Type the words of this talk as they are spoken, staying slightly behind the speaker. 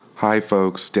Hi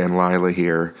folks, Dan Lila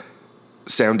here.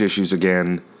 Sound issues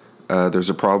again. There's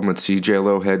a problem at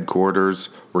CJLO headquarters.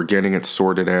 We're getting it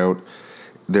sorted out.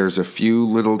 There's a few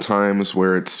little times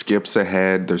where it skips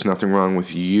ahead. There's nothing wrong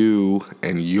with you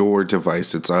and your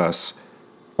device, it's us.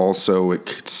 Also,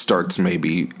 it starts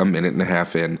maybe a minute and a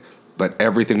half in. But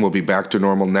everything will be back to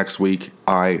normal next week.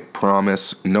 I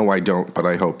promise. No, I don't, but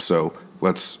I hope so.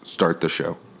 Let's start the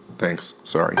show. Thanks.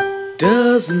 Sorry.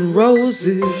 Dozen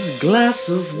roses, glass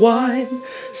of wine,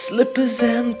 slippers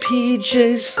and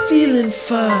PJs, feeling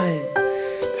fine.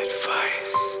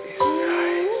 Advice is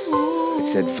nice.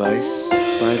 It's advice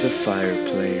by the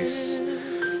fireplace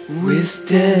with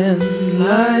Dan,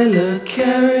 Lila,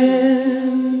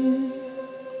 Karen.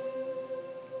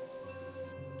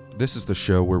 This is the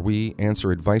show where we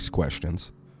answer advice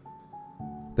questions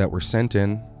that were sent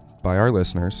in by our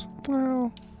listeners.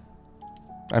 Well,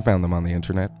 I found them on the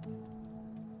internet.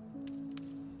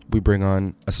 We bring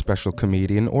on a special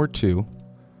comedian or two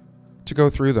to go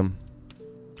through them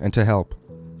and to help.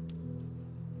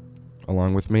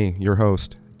 Along with me, your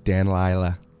host, Dan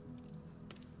Lila.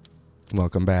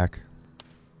 Welcome back.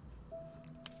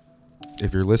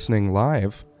 If you're listening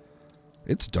live,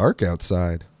 it's dark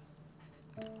outside.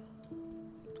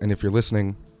 And if you're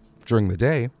listening during the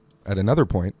day at another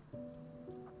point,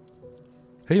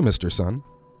 hey, Mr. Sun.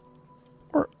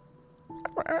 Or,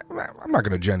 I'm not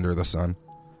going to gender the sun.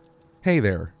 Hey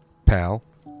there, pal.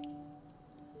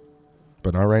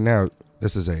 But not right now.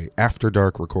 This is a after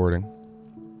dark recording.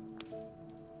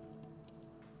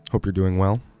 Hope you're doing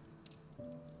well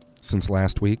since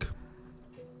last week.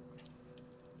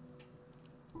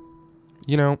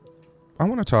 You know, I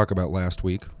want to talk about last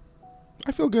week.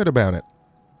 I feel good about it.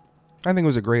 I think it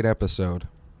was a great episode.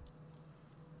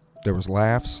 There was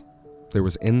laughs. There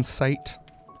was insight.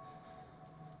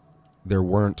 There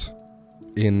weren't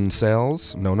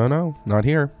incels. No, not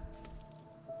here.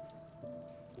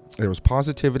 There was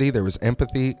positivity. There was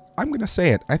empathy. I'm going to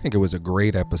say it. I think it was a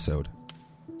great episode.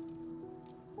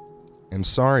 And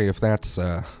sorry if that's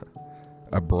a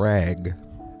brag.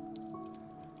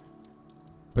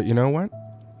 But you know what?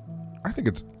 I think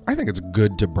it's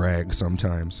good to brag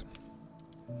sometimes.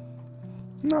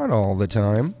 Not all the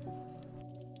time.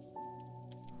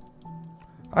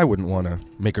 I wouldn't want to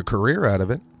make a career out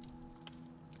of it.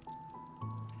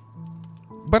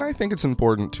 But I think it's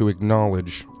important to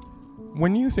acknowledge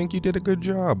when you think you did a good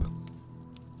job.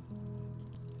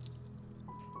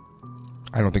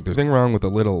 I don't think there's anything wrong with a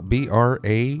little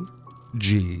B-R-A-G.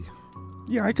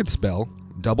 Yeah, I could spell.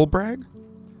 Double brag?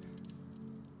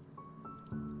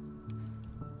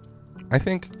 I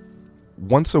think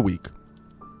once a week,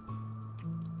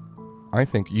 I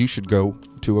think you should go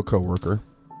to a coworker,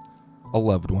 a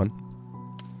loved one,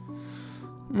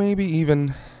 maybe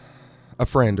even a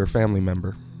friend or family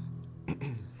member.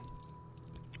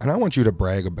 And I want you to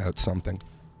brag about something.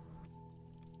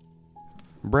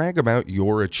 Brag about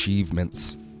your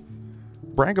achievements.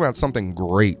 Brag about something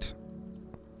great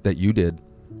that you did,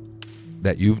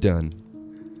 that you've done,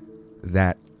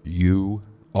 that you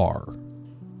are.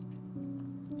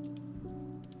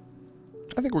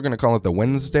 I think we're going to call it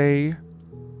the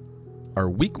our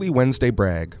weekly Wednesday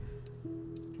brag.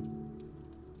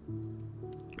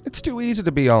 It's too easy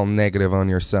to be all negative on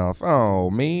yourself. Oh,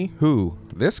 me? Who?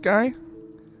 This guy?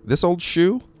 This old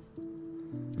shoe?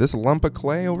 This lump of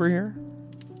clay over here?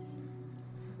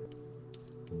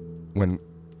 When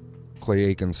Clay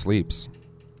Aiken sleeps,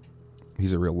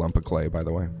 he's a real lump of clay, by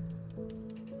the way.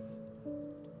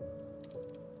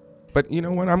 But you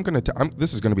know what?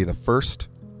 This is going to be the first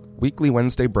weekly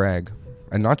Wednesday brag.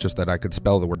 And not just that I could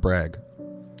spell the word brag.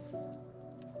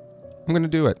 I'm going to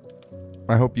do it.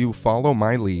 I hope you follow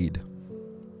my lead.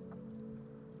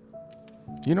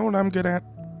 You know what I'm good at?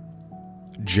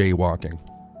 Jaywalking.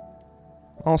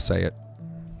 I'll say it.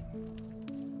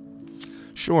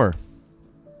 Sure.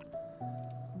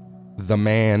 The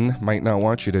man might not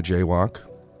want you to jaywalk.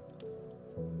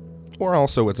 Or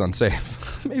also it's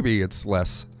unsafe. Maybe it's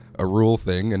less a rule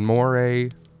thing and more a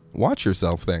watch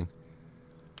yourself thing.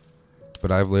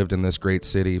 But I've lived in this great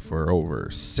city for over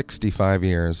 65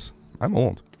 years. I'm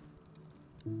old.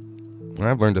 And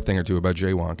I've learned a thing or two about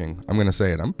jaywalking. I'm going to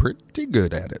say it. I'm pretty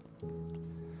good at it.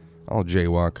 I'll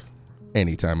jaywalk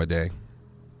any time of day.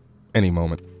 Any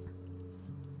moment.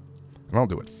 And I'll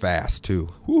do it fast, too.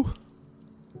 Whew.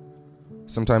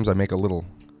 Sometimes I make a little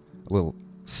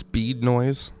speed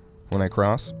noise when I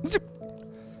cross. Zip.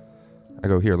 I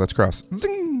go, here, let's cross.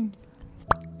 Zing.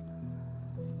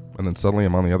 And then suddenly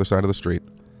I'm on the other side of the street.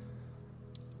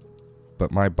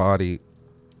 But my body,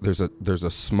 there's a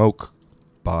smoke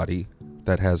body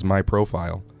that has my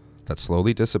profile that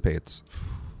slowly dissipates.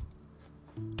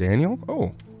 Daniel?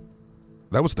 Oh,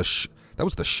 that was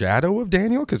the shadow of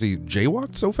Daniel because he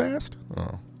jaywalked so fast?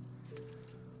 Oh.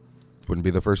 Wouldn't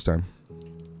be the first time.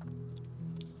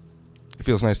 It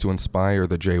feels nice to inspire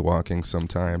the jaywalking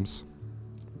sometimes.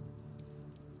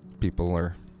 People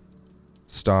are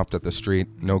stopped at the street,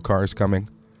 no cars coming.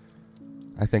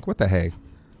 I think, what the hey?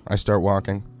 I start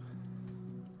walking.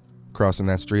 Crossing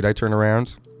that street, I turn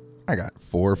around. I got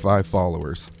 4 or 5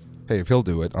 followers. Hey, if he'll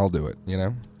do it, I'll do it, you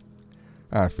know?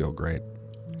 I feel great.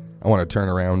 I want to turn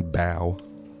around, bow.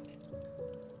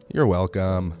 You're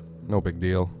welcome. No big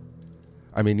deal.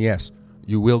 I mean, yes,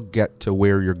 you will get to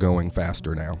where you're going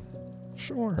faster now.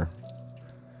 Sure.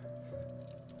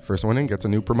 First one in gets a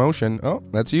new promotion. Oh,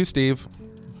 that's you, Steve.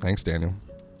 Thanks, Daniel.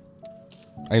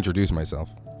 I introduced myself.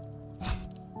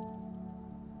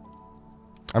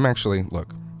 I'm actually,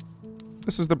 look,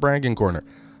 this is the bragging corner.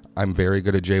 I'm very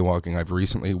good at jaywalking. I've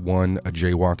recently won a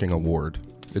jaywalking award.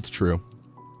 It's true.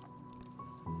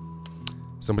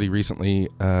 Somebody recently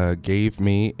gave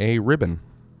me a ribbon.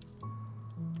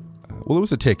 Well, it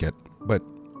was a ticket, but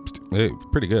hey,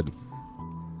 pretty good.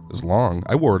 It was long.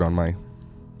 I wore it on my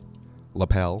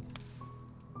lapel.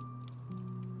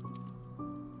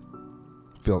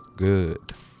 Felt good.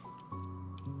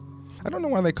 I don't know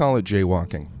why they call it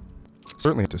jaywalking.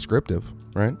 Certainly descriptive,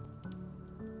 right?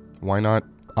 Why not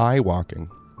eye walking?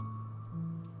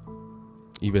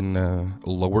 Even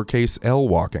lowercase l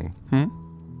walking. You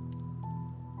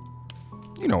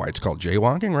know why it's called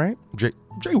jaywalking, right?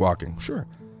 Jaywalking, sure.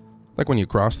 Like when you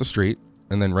cross the street,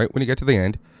 and then right when you get to the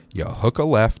end, you hook a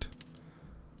left,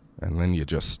 and then you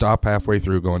just stop halfway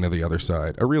through going to the other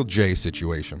side. A real J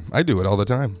situation. I do it all the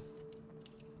time.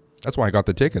 That's why I got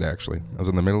the ticket, actually. I was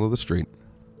in the middle of the street.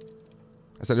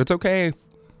 I said, it's okay,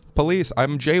 police,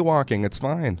 I'm jaywalking, it's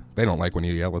fine. They don't like when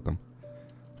you yell at them.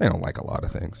 They don't like a lot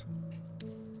of things.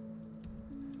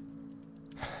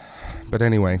 But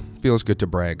anyway, feels good to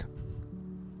brag.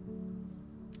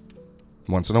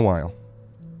 Once in a while.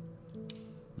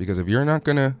 Because if you're not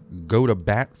gonna go to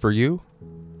bat for you,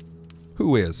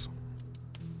 who is?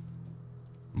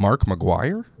 Mark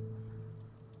McGuire?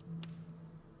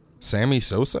 Sammy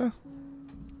Sosa?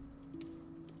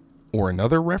 Or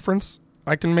another reference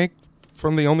I can make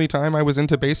from the only time I was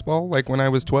into baseball, like when I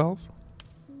was 12?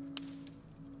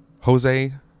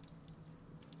 Jose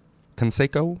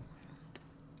Canseco?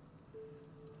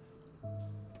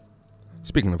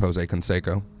 Speaking of Jose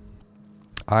Canseco,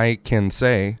 I can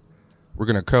say we're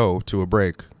going to go to a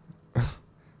break.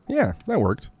 Yeah, that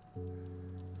worked.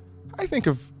 I think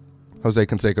if Jose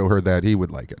Canseco heard that, he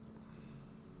would like it.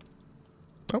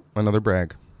 Oh, another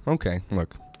brag. Okay,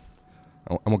 look.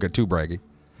 I won't get too braggy.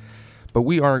 But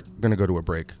we are going to go to a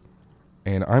break.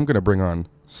 And I'm going to bring on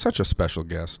such a special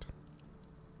guest.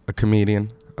 A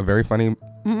comedian. A very funny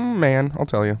man, I'll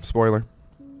tell you. Spoiler.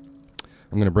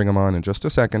 I'm going to bring him on in just a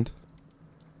second.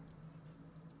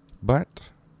 But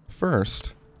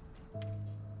first,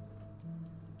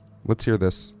 let's hear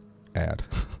this ad.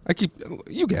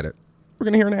 You get it. We're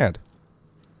going to hear an ad.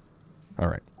 All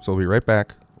right, so we'll be right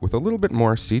back with a little bit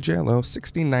more CJLO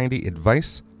 1690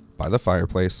 advice by the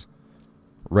fireplace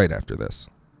right after this.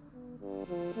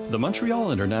 The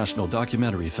Montreal International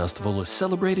Documentary Festival is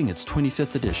celebrating its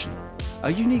 25th edition,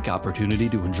 a unique opportunity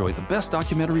to enjoy the best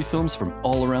documentary films from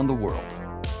all around the world.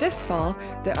 This fall,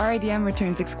 the RIDM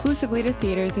returns exclusively to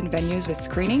theaters and venues with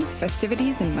screenings,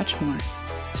 festivities, and much more.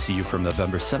 See you from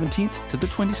November 17th to the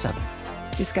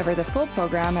 27th. Discover the full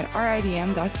program at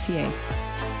ridm.ca.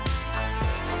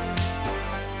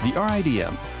 The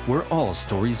RIDM, where all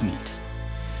stories meet.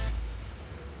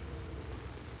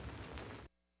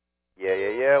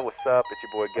 Yeah, what's up? It's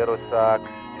your boy Ghetto Sox.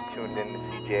 You're tuned in to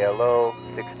CJLO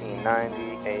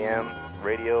 1690 AM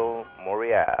Radio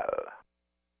Montreal.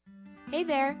 Hey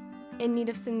there! In need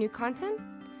of some new content?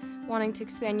 Wanting to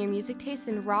expand your music taste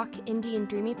in rock, indie, and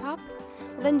dreamy pop?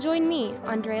 Well, then join me,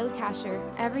 Andrea Lukasher,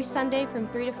 every Sunday from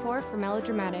 3 to 4 for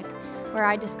Melodramatic, where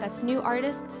I discuss new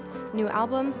artists, new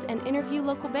albums, and interview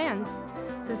local bands.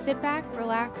 So sit back,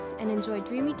 relax, and enjoy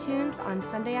dreamy tunes on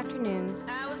Sunday afternoons.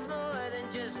 I was more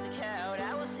than just a coward.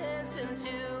 I was handsome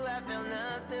too. I felt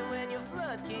nothing when your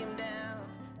flood came down.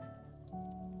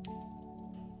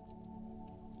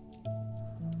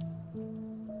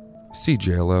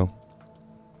 CJLO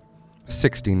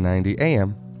 1690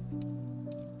 AM.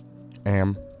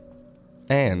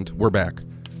 And we're back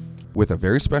with a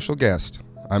very special guest.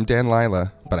 I'm Dan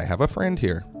Lila, but I have a friend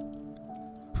here.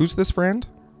 Who's this friend?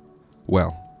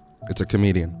 Well, it's a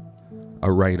comedian,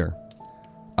 a writer,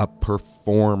 a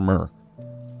performer,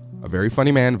 a very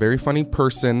funny man, very funny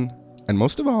person, and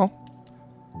most of all,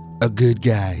 a good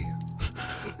guy.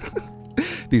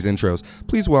 These intros.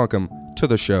 Please welcome to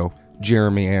the show,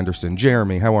 Jeremy Anderson.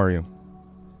 Jeremy, how are you?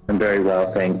 I'm very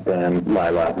well, thanks, and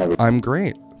Lila. I'm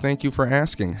great. Thank you for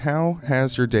asking. How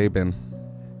has your day been?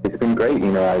 It's been great.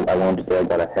 You know, I wanted to say I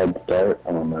got a head start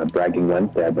on Bragging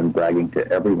Wednesday. I've been bragging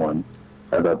to everyone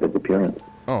about this appearance.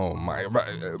 Oh, my.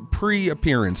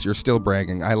 Pre-appearance, you're still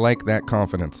bragging. I like that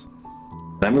confidence.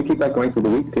 I'm going to keep that going for the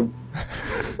week, too.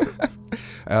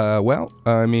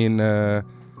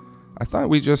 I thought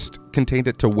we just contained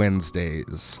it to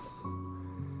Wednesdays.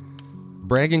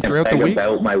 Bragging throughout the week?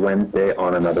 About my Wednesday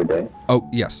on another day. Oh,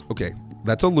 yes. Okay.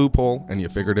 That's a loophole, and you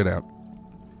figured it out.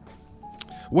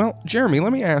 Well, Jeremy,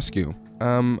 let me ask you.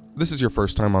 This is your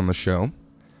first time on the show.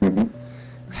 Mm-hmm.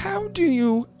 How do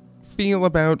you feel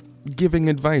about giving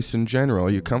advice in general? Are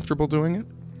you comfortable doing it?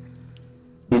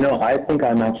 You know, I think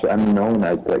I'm known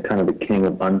as kind of the king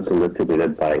of unsolicited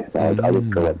advice. I would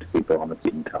go up to people on the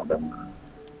street and tell them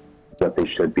what they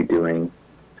should be doing,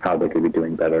 how they could be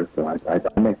doing better. So I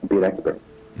make them be an expert.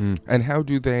 And how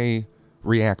do they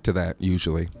react to that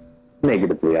usually?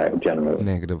 Negatively, generally.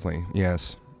 Negatively,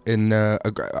 yes. In,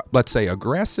 let's say,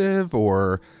 aggressive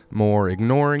or more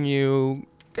ignoring you?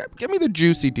 Give me the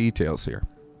juicy details here.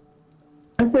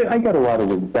 I got a lot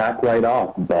of it back right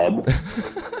off, bub.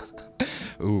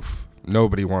 Oof.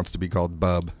 Nobody wants to be called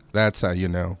bub. That's how you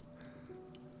know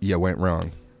you went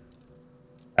wrong.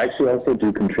 I actually also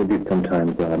do contribute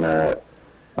sometimes on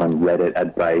Reddit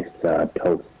advice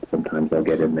posts. Sometimes I'll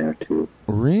get in there too.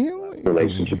 Really?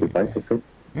 Relationship advice.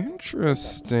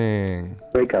 Interesting.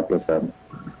 Break up with them.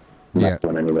 Not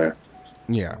going anywhere.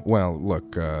 Yeah. Well,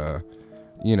 look.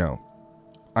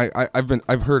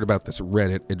 I've heard about this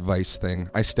Reddit advice thing.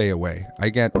 I stay away. I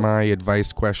get my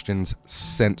advice questions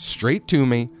sent straight to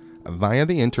me via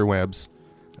the interwebs.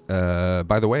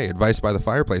 By the way,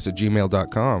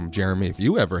 advicebythefireplace@gmail.com. Jeremy, if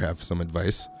you ever have some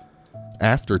advice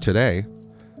after today,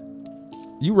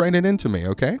 you write it into me,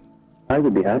 okay? I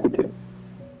would be happy to.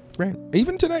 Great.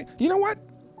 Even today. You know what?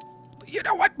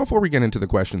 Before we get into the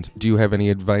questions, do you have any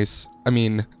advice? I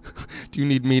mean, do you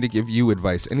need me to give you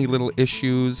advice? Any little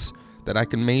issues that I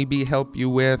can maybe help you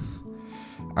with?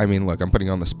 I mean, look, I'm putting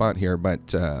you on the spot here,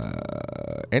 but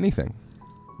anything.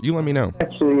 You let me know.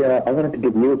 Actually, I wanted to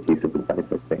give you a piece of advice,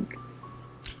 I think.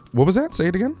 What was that? Say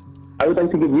it again. I would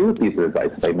like to give you a piece of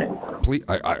advice, if I may. Please,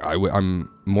 I'm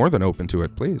more than open to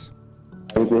it, please.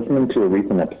 I was listening to a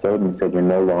recent episode and said you're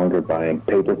no longer buying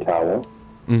paper towel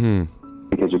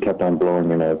because you kept on blowing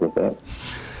your nose with it.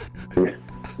 You're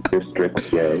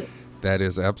strict gay. That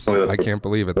is absolutely, I can't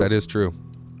believe it. That is true.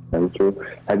 That is true.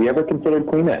 Have you ever considered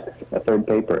Kleenex, a third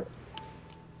paper?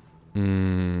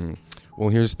 Well,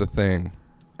 here's the thing.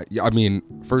 I mean,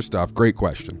 first off, great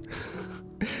question.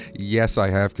 Yes, I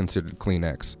have considered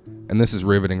Kleenex. And this is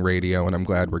riveting radio, and I'm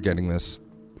glad we're getting this.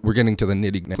 We're getting to the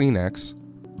nitty-gritty. Kleenex,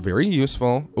 very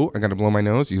useful. Oh, I gotta blow my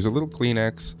nose. Use a little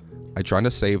Kleenex. I try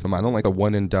to save them. I don't like the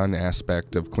one-and-done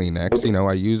aspect of Kleenex. You know,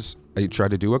 I try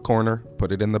to do a corner,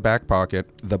 put it in the back pocket,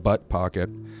 the butt pocket.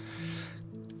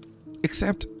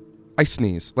 Except, I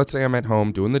sneeze. Let's say I'm at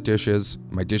home doing the dishes.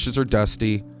 My dishes are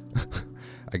dusty.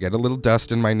 I get a little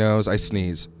dust in my nose. I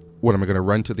sneeze. What, am I going to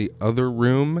run to the other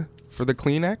room for the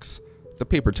Kleenex? The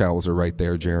paper towels are right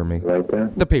there, Jeremy. Right there?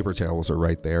 The paper towels are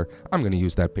right there. I'm going to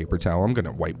use that paper towel. I'm going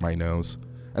to wipe my nose.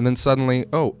 And then suddenly,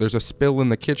 oh, there's a spill in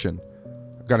the kitchen.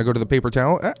 Got to go to the paper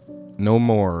towel? No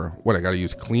more. What, I got to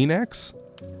use Kleenex?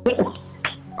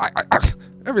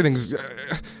 Everything's...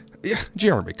 yeah,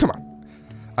 Jeremy, come on.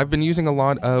 I've been using a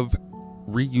lot of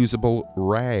reusable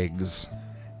rags.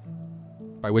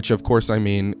 By which, of course, I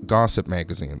mean gossip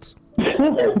magazines.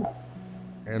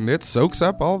 And it soaks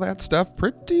up all that stuff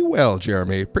pretty well,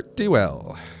 Jeremy. Pretty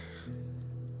well.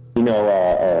 You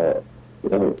know,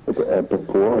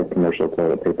 before commercial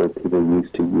toilet paper, people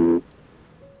used to use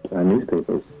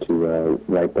newspapers to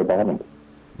write their bottoms.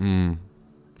 You're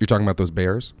talking about those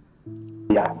bears?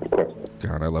 Yeah, of course.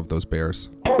 God, I love those bears.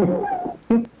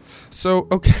 So,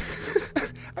 okay.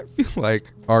 I feel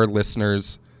like our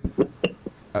listeners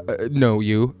know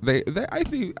you. I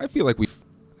feel like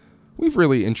we've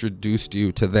really introduced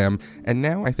you to them, and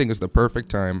now I think is the perfect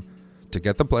time to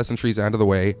get the pleasantries out of the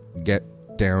way, get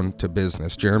down to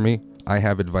business. Jeremy, I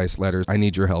have advice letters I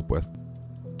need your help with.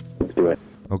 Let's do it.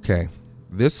 Okay.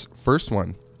 This first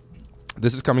one,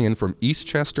 this is coming in from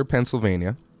Eastchester,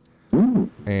 Pennsylvania,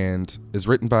 and is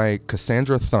written by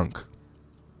Cassandra Thunk.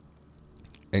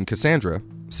 And Cassandra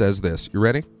says this. You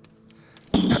ready?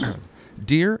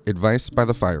 Dear Advice by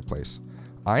the Fireplace,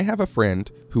 I have a friend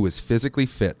who is physically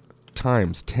fit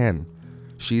times 10.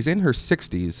 She's in her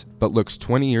 60s, but looks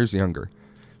 20 years younger.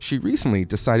 She recently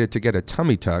decided to get a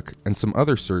tummy tuck and some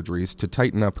other surgeries to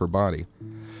tighten up her body.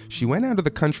 She went out of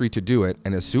the country to do it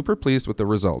and is super pleased with the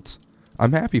results.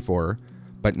 I'm happy for her,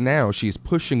 but now she's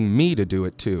pushing me to do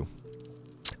it too.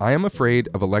 I am afraid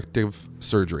of elective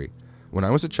surgery. When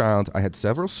I was a child, I had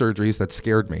several surgeries that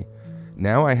scared me.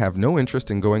 Now I have no interest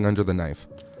in going under the knife.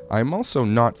 I am also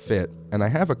not fit, and I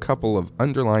have a couple of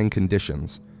underlying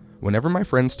conditions. Whenever my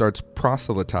friend starts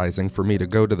proselytizing for me to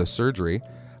go to the surgery,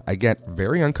 I get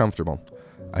very uncomfortable.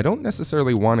 I don't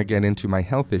necessarily want to get into my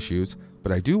health issues,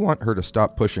 but I do want her to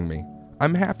stop pushing me.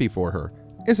 I'm happy for her.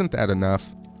 Isn't that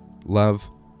enough? Love,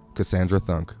 Cassandra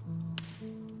Thunk.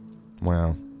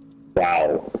 Wow.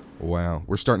 Wow.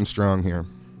 We're starting strong here.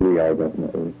 We are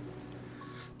definitely.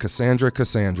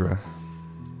 Cassandra.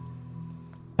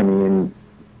 I mean,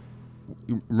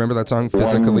 you remember that song,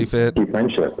 Physically Fit?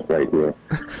 Friendship right here.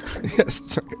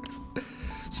 Yes.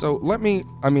 So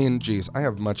geez, I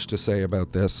have much to say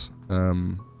about this.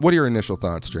 What are your initial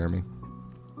thoughts, Jeremy?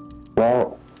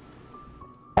 Well,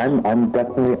 I'm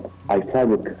definitely, I side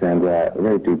with Cassandra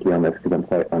very deeply on this because I'm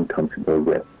quite uncomfortable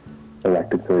with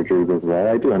elective surgeries as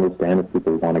well. I do understand if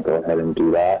people want to go ahead and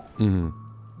do that. Mm-hmm.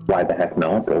 Why the heck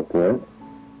not? Go for it.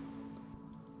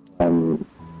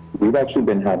 We've actually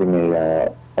been having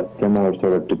a similar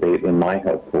sort of debate in my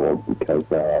household because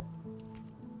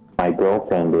my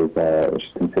girlfriend is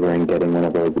she's considering getting one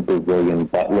of those Brazilian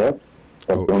butt lifts.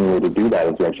 So the only way to do that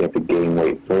is you actually have to gain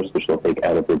weight first, which she'll take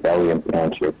out of your belly and put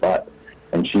onto your butt.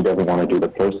 And she doesn't want to do the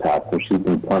first half, so she's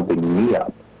been pumping me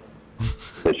up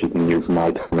so she can use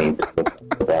my tummy to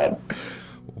lift the bed.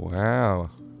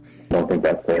 Wow. Don't think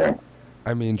that's fair.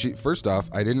 I mean, first off,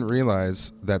 I didn't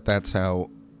realize that that's how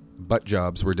butt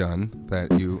jobs were done.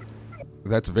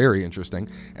 That's very interesting.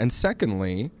 And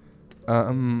secondly,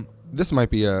 this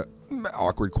might be a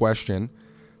awkward question,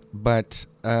 but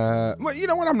well, you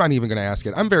know what? I'm not even going to ask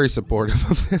it. I'm very supportive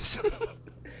of this.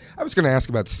 I was going to ask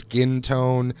about skin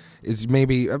tone. Is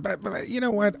maybe, but you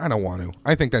know what? I don't want to.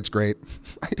 I think that's great.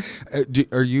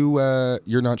 Are you?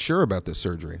 You're not sure about this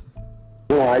surgery?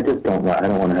 Well, I just don't. I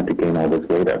don't want to have to gain all this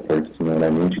weight at first. You know what I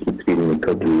mean? She keeps feeding me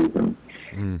cookies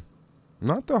and.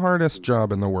 Not the hardest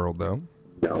job in the world, though.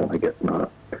 No, I guess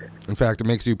not. In fact, it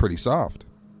makes you pretty soft.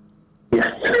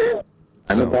 Yes.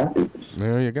 I'm a happy.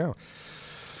 There you go.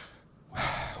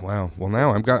 Wow. Well,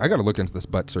 now I got to look into this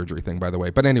butt surgery thing, by the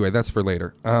way. But anyway, that's for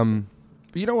later.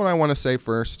 You know what I want to say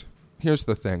first? Here's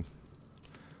the thing.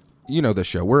 You know the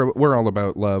show. We're all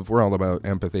about love. We're all about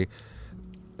empathy.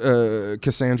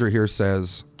 Cassandra here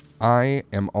says, I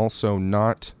am also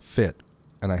not fit,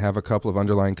 and I have a couple of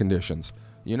underlying conditions.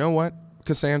 You know what,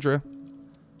 Cassandra?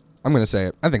 I'm going to say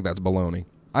it. I think that's baloney.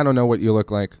 I don't know what you look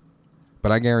like,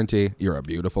 but I guarantee you're a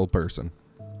beautiful person.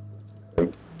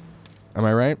 Am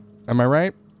I right?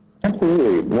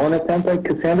 Absolutely. Well, it sounds like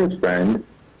Cassandra's friend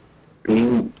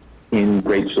being in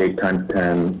great shape times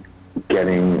 10,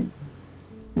 getting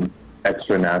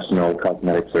extra national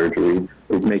cosmetic surgery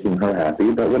is making her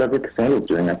happy, but whatever Cassandra's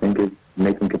doing, I think, is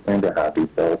making Cassandra happy.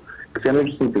 So Cassandra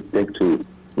just needs to stick to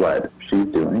what she's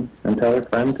doing and tell her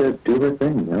friend to do her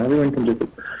thing. You know, everyone can just,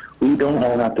 we don't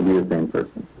all have to be the same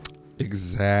person.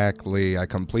 Exactly. I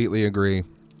completely agree.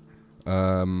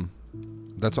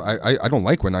 That's why I don't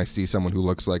like when I see someone who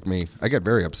looks like me. I get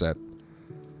very upset.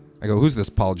 I go, who's this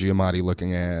Paul Giamatti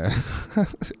looking at?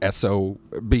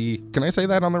 S-O-B. Can I say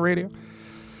that on the radio?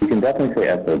 You can definitely say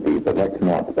S-O-B, but let's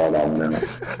not spell that one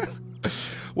out.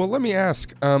 Well, let me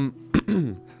ask.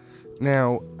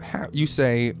 Now, you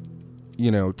say, you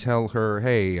know, tell her,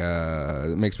 hey,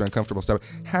 it makes me uncomfortable stuff.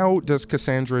 How does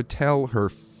Cassandra tell her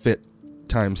fit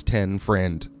times 10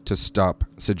 friend to stop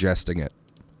suggesting it?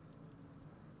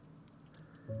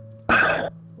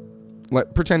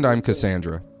 Pretend I'm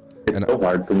Cassandra. It's so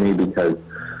hard for me because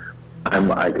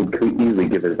I could easily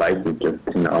give advice of just,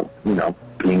 you know,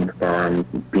 being firm,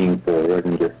 being forward,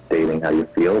 and just stating how you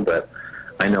feel. But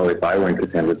I know if I were in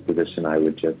Cassandra's position, I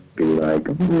would just be like,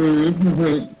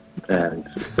 and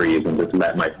freeze and just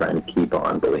let my friend keep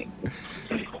on believing.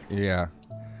 Yeah.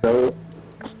 So,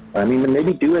 I mean,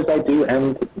 maybe do as I do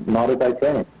and not as I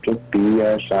say. Just be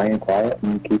shy and quiet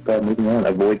and keep moving on.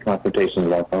 Avoid confrontation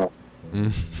at all costs.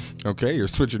 Okay, you're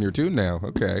switching your tune now.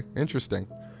 Okay, interesting.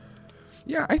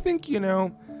 Yeah, I think, you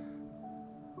know,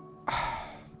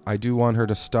 I do want her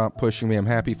to stop pushing me. I'm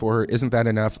happy for her. Isn't that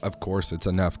enough? Of course it's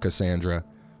enough, Cassandra.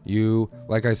 You,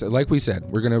 like we said,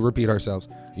 we're going to repeat ourselves.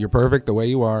 You're perfect the way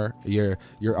you are.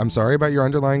 I'm sorry about your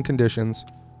underlying conditions,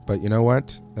 but you know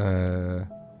what?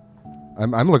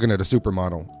 I'm looking at a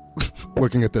supermodel.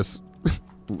 Looking at this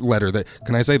letter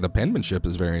can I say the penmanship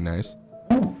is very nice.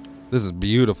 This is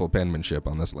beautiful penmanship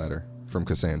on this letter from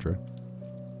Cassandra.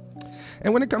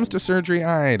 And when it comes to surgery,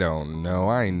 I don't know.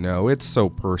 I know it's so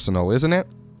personal, isn't it?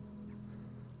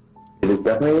 It is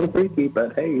definitely a little freaky,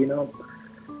 but hey, you know,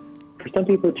 for some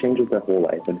people it changes their whole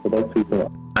life, and for those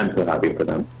people, I'm so happy for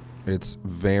them. It's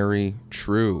very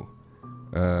true.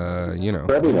 You know.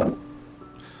 For everyone.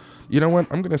 You know what?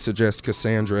 I'm going to suggest,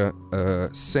 Cassandra,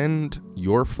 send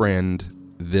your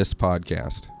friend this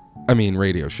podcast. I mean,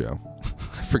 radio show.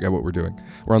 I forget what we're doing.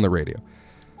 We're on the radio.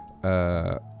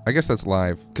 I guess that's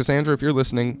live. Cassandra, if you're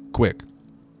listening, quick.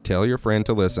 Tell your friend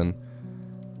to listen.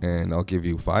 And I'll give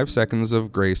you 5 seconds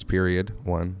of grace period.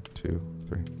 1, 2,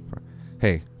 3, 4.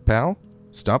 Hey, pal,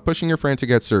 stop pushing your friend to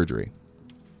get surgery.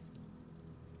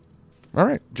 All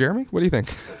right, Jeremy, what do you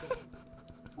think?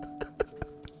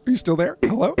 Are you still there?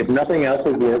 Hello? If nothing else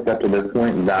has worked up to this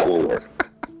point, that will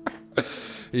work.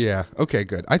 Yeah, okay,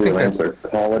 good. I think that's...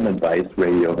 Call an advice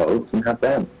radio host and have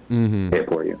them pay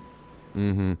for you.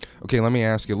 Mm-hmm. Okay, let me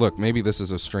ask you. Look, maybe this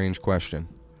is a strange question,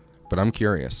 but I'm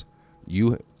curious.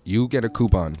 You get a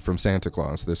coupon from Santa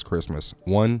Claus this Christmas.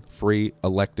 1 free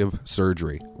elective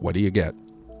surgery. What do you get?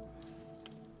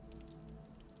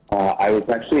 I was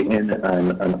actually in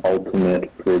an ultimate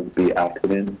Frisbee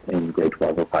accident in grade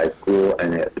 12 of high school,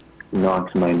 and it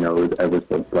knocked my nose ever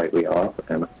so slightly off,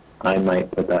 and I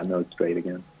might put that nose straight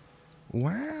again.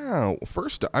 Wow.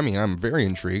 I'm very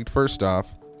intrigued. First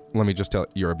off, let me just tell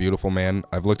you, you're a beautiful man.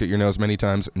 I've looked at your nose many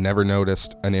times, never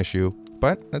noticed an issue,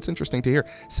 but that's interesting to hear.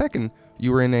 Second,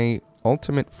 you were in a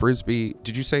ultimate Frisbee,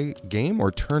 did you say game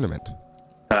or tournament?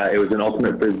 It was an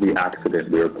ultimate Frisbee accident.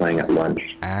 We were playing at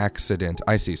lunch. Accident.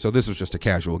 I see. So this was just a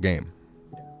casual game.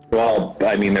 Well,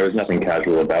 I mean, there was nothing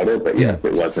casual about it, but yes,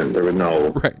 it wasn't. There were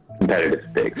no competitive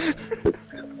stakes.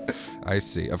 I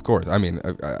see. Of course. I mean,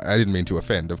 I didn't mean to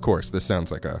offend. Of course. This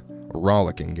sounds like a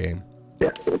rollicking game.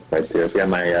 Yes, it's quite serious. Yeah,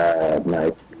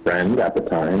 my friend at the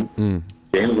time,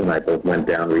 James, and I both went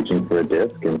down reaching for a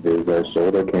disc, and his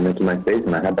shoulder came into my face,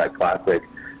 and I had that classic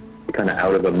kind of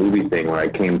out of a movie thing where I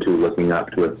came to looking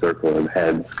up to a circle of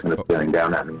heads kind of staring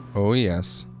down at me. Oh,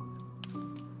 yes.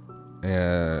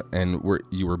 And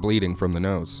you were bleeding from the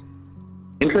nose.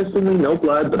 Interestingly, no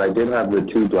blood, but I did have the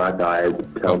 2 black eyes,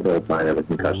 telltale sign of a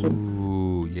concussion.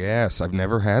 Ooh, yes. I've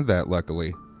never had that,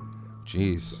 luckily.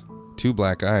 Jeez. 2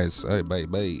 black eyes.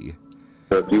 Bye.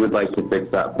 So if you would like to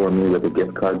fix that for me with a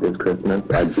gift card this Christmas,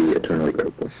 I'd be eternally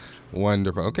grateful.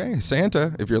 Wonderful. Okay,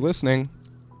 Santa, if you're listening,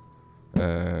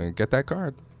 get that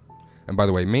card. And by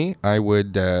the way, I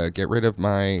would get rid of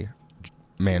my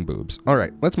man boobs. All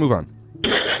right, let's move on.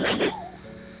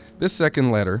 This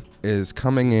second letter is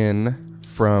coming in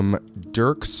from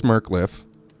Dirk Smirkliff,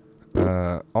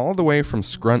 all the way from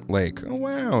Scrunt Lake. Oh,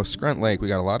 wow, Scrunt Lake. We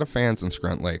got a lot of fans in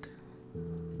Scrunt Lake.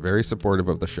 Very supportive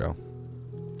of the show.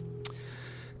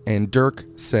 And Dirk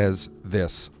says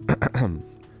this.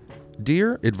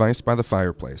 Dear Advice by the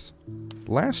Fireplace,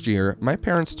 last year, my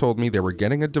parents told me they were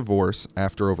getting a divorce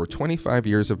after over 25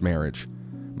 years of marriage.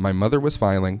 My mother was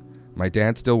filing. My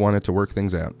dad still wanted to work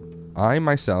things out. I,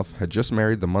 myself, had just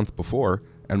married the month before,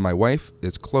 and my wife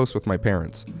is close with my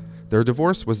parents. Their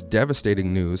divorce was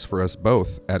devastating news for us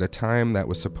both at a time that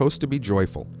was supposed to be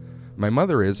joyful. My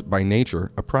mother is, by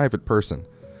nature, a private person.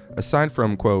 Aside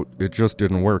from, quote, it just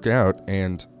didn't work out,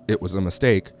 and it was a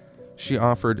mistake, she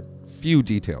offered few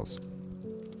details.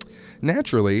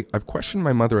 Naturally, I've questioned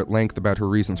my mother at length about her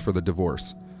reasons for the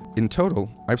divorce. In total,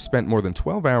 I've spent more than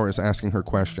 12 hours asking her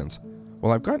questions.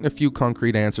 While I've gotten a few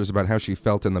concrete answers about how she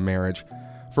felt in the marriage,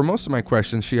 for most of my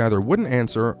questions she either wouldn't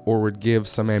answer or would give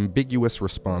some ambiguous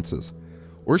responses.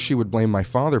 Or she would blame my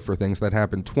father for things that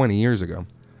happened 20 years ago.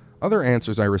 Other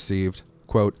answers I received,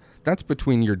 quote, that's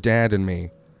between your dad and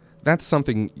me. That's not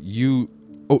something you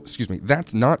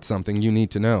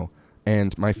need to know.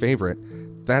 And my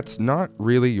favorite, that's not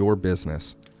really your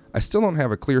business. I still don't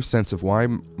have a clear sense of why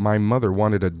my mother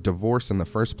wanted a divorce in the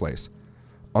first place.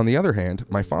 On the other hand,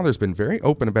 my father's been very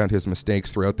open about his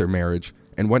mistakes throughout their marriage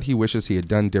and what he wishes he had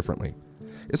done differently.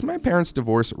 Is my parents'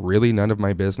 divorce really none of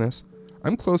my business?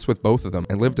 I'm close with both of them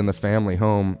and lived in the family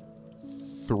home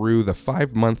through the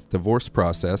 5-month divorce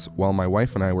process while my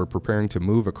wife and I were preparing to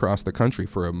move across the country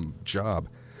for a job.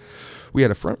 We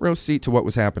had a front row seat to what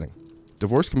was happening.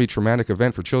 Divorce can be a traumatic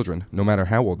event for children, no matter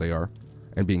how old they are,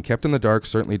 and being kept in the dark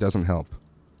certainly doesn't help.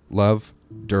 Love,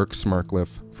 Dirk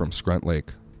Smirkliff from Scrunt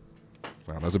Lake.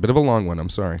 Wow, that was a bit of a long one. I'm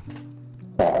sorry.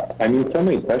 I mean, so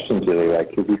many questions really, like,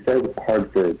 because he said it's hard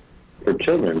for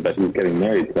children, but he's getting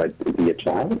married, so is he a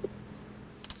child?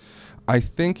 I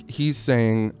think he's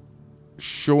saying,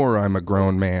 sure, I'm a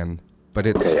grown man, but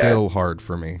it's still hard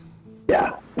for me.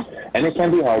 Yeah. And it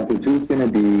can be hard, because who's going to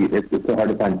be, it's so hard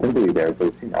to find sympathy there,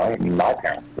 because, you know, I mean, my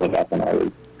parents split up when I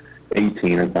was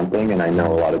 18 or something, and I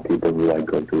know a lot of people who, like,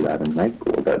 go through that in high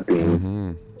school, but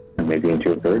being and maybe into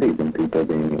your 30s, and people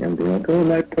being like, oh,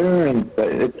 my parents. But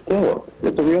it's a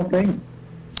real thing.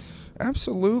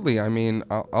 Absolutely. I mean,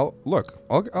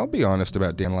 I'll be honest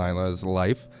about Dan Lila's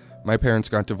life. My parents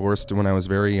got divorced when I was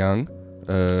very young,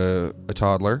 a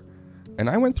toddler, and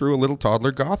I went through a little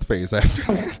toddler goth phase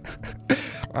after that.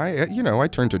 I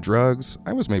turned to drugs.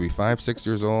 I was maybe 5-6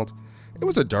 years old. It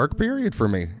was a dark period for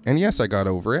me. And yes, I got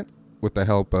over it with the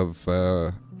help of,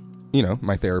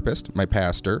 my therapist, my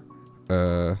pastor,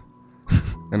 and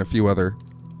a few other.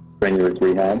 Strenuous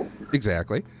rehab.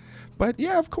 Exactly. But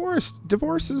yeah, of course,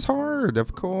 divorce is hard,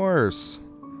 of course.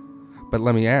 But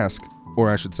let me ask, or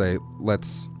I should say,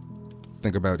 let's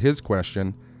think about his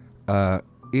question.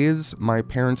 Is my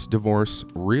parents' divorce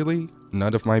really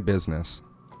none of my business?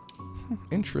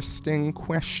 Interesting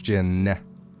question.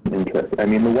 Interesting. I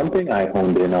mean, the one thing I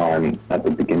honed in on at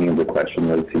the beginning of the question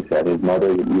was he said his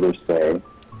mother would either say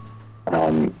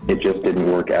it just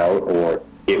didn't work out or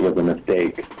it was a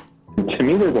mistake. And to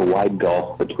me, there's a wide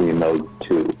gulf between those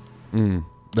two.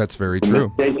 That's very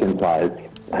true. The mistake implies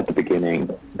at the beginning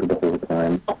the whole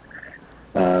time.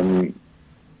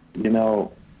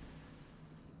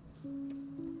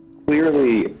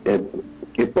 Clearly,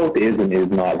 it both is and is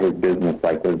not his business,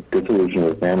 like the dissolution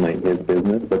of the family is his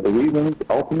business, but the reasons,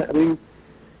 ultimately,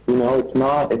 it's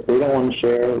not, if they don't want to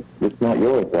share, it's not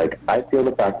yours. Like, I feel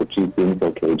the fact that she's being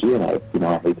so cagey, and I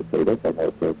hate to say this, I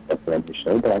know it's a friendly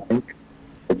show, but I think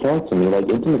it sounds to me like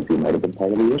intimacy might have been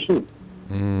part of the issue.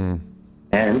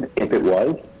 And if it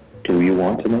was, do you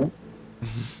want to know?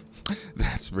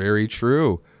 That's very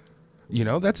true.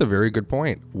 That's a very good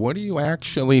point. What are you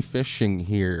actually fishing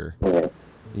here?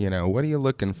 Yeah. What are you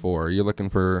looking for? Are you going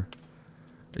to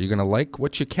like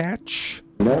what you catch?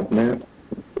 No.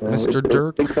 Mr.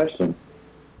 Dirk? Big question.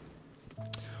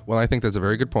 Well, I think that's a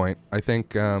very good point. I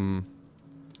think that's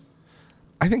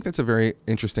a very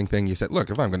interesting thing you said. Look,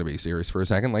 if I'm going to be serious for a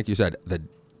second, like you said,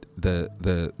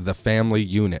 the family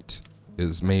unit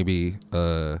is maybe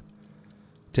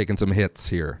taking some hits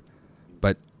here.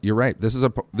 But you're right. This is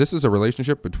a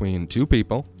relationship between two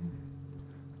people.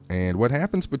 And what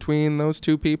happens between those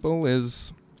two people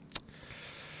is,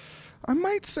 I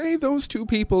might say, those two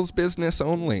people's business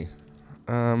only.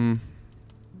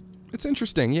 It's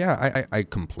interesting. Yeah, I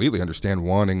completely understand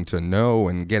wanting to know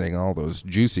and getting all those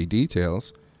juicy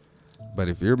details. But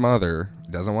if your mother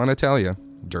doesn't want to tell you,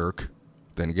 Dirk,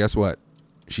 then guess what?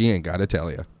 She ain't got to tell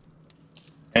you.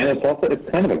 And it's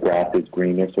kind of a grass is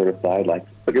greener sort of side. Like,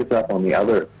 put yourself on the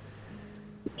other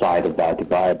side of that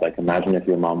divide. Like, imagine if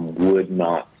your mom would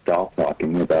not stop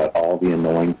talking about all the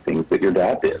annoying things that your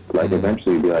dad did. Like,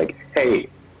 eventually you'd be like, hey,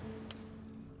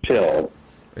 chill.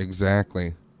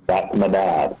 Exactly. That's my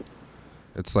dad.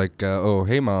 It's like, oh,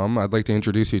 hey, Mom, I'd like to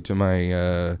introduce you to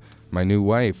my new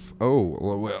wife. Oh,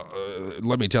 well,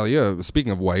 let me tell you,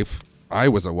 speaking of wife, I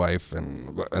was a wife,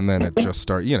 and then it just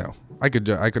started, I could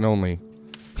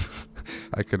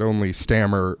only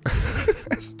stammer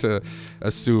as to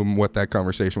assume what that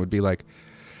conversation would be like.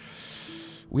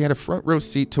 We had a front row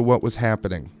seat to what was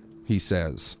happening, he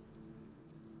says.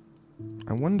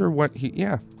 I wonder what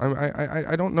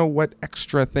I don't know what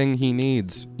extra thing he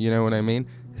needs. You know what I mean?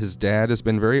 His dad has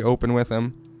been very open with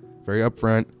him, very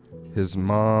upfront. His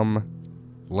mom,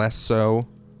 less so.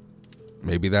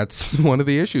 Maybe that's one of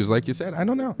the issues, like you said. I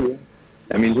don't know. Yeah.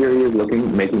 I mean, here he is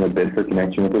making a bid for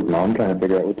connection with his mom, trying to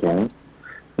figure out what's wrong.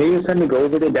 Maybe it's time to go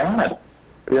over to dad.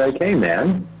 Be like, hey,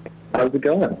 man, how's it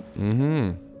going?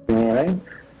 Mm-hmm. All right?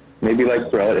 Maybe,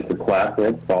 throw it. It's a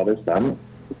classic father-son.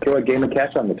 Throw a game of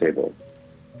catch on the table.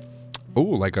 Oh,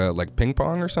 like ping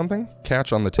pong or something?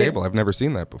 Catch on the table. I've never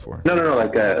seen that before. No,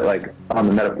 like on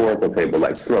the metaphorical table.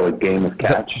 Like, throw a game of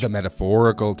catch. The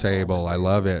metaphorical table. I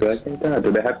love it. Do I think that?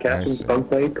 Do they have catch in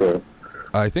Skunk Lake? Or?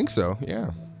 I think so,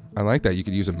 yeah. I like that. You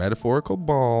could use a metaphorical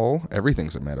ball.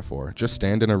 Everything's a metaphor. Just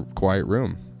stand in a quiet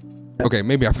room. Okay,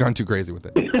 maybe I've gone too crazy with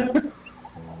it.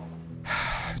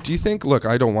 Do you think, look,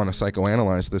 I don't want to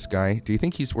psychoanalyze this guy. Do you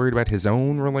think he's worried about his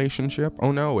own relationship?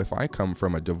 Oh no, if I come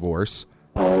from a divorce,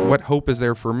 what hope is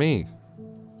there for me?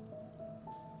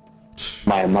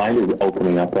 My mind is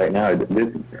opening up right now.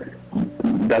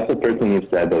 That's the first thing you've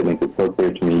said that makes it so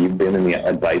clear to me. You've been in the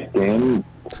advice game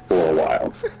for a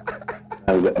while.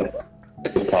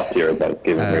 It's top tier advice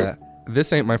giving here.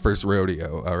 This ain't my first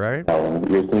rodeo, all right? No,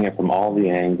 you're seeing it from all the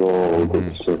angles. Mm-hmm.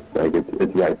 It's just like,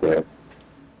 it's right there.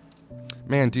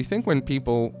 Man, do you think when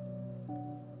people...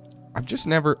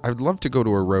 I'd love to go to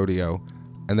a rodeo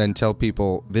and then tell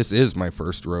people, this is my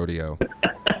first rodeo.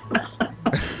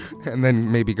 And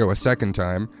then maybe go a second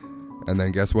time. And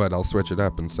then guess what? I'll switch it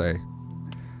up and say,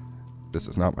 this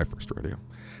is not my first rodeo.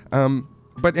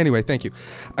 But anyway, thank you.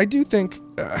 I do think...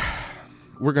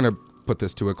 we're going to put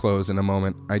this to a close in a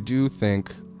moment. I do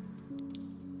think,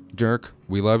 Dirk,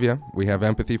 we love you. We have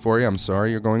empathy for you. I'm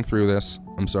sorry you're going through this.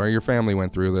 I'm sorry your family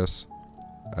went through this.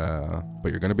 But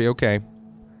you're going to be okay.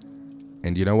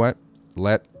 And you know what?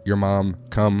 Let your mom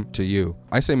come to you.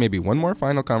 I say maybe one more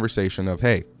final conversation of,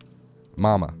 hey,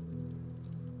 mama,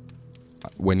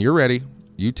 when you're ready,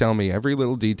 you tell me every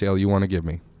little detail you want to give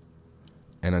me.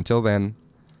 And until then,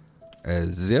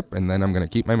 zip, and then I'm going to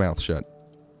keep my mouth shut.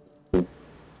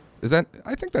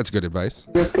 I think that's good advice.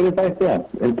 That's good advice, yeah.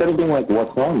 Instead of being like,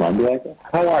 what's wrong, Mom? Be like,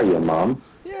 how are you, Mom?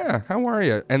 Yeah, how are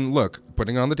you? And look,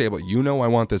 putting it on the table, you know I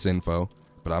want this info,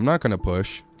 but I'm not going to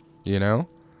push, you know?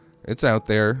 It's out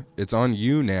there. It's on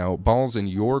you now. Ball's in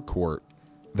your court.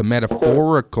 The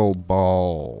metaphorical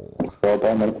ball.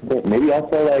 Maybe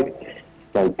also,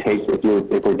 take,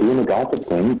 if we're doing the gossip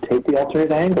thing, take the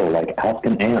alternate angle, like ask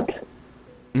an aunt.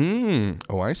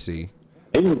 Oh, I see.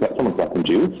 Maybe someone's got some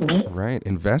juice. Right,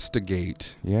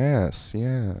 investigate. Yes.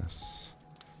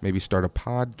 Maybe start a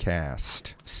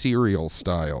podcast, serial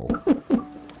style.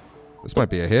 This might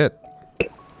be a hit.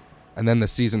 And then the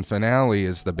season finale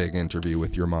is the big interview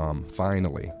with your mom,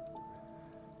 finally.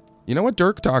 You know what,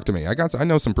 Dirk, talk to me. I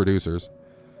know some producers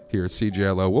here at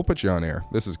CJLO. We'll put you on air.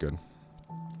 This is good.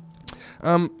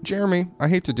 Jeremy, I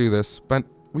hate to do this, but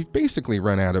we've basically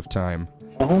run out of time.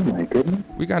 Oh my goodness.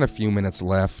 We got a few minutes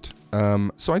left.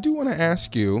 So I do want to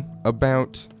ask you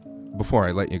about, before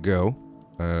I let you go,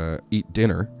 eat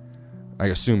dinner. I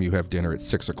assume you have dinner at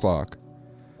 6 o'clock.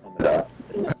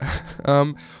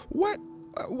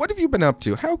 What have you been up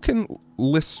to? How can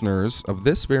listeners of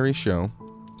this very show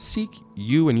seek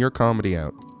you and your comedy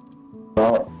out?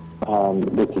 Well,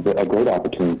 this is a great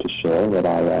opportunity to share that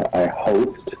I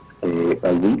host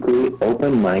a weekly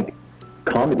open mic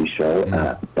comedy show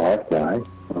at Barfly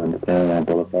on Stanley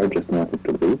Boulevard, just north of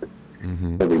Duluth,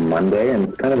 every Monday, and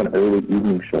it's kind of an early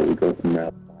evening show. We go from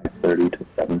 5:30 to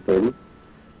 7:30,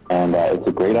 and it's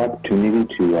a great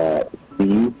opportunity to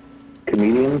see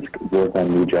comedians work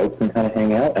on new jokes and kind of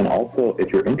hang out, and also,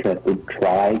 if you're interested,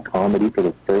 try comedy for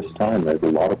the first time. There's a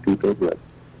lot of people that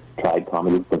tried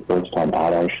comedy for the first time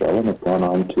at our show and have gone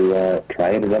on to try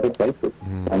it at other places,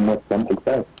 and with some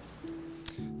success.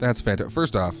 That's fantastic.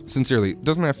 First off, sincerely,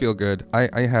 doesn't that feel good?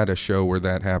 I had a show where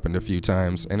that happened a few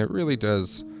times, and it really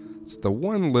does. It's the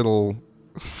one little...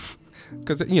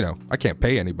 Because, I can't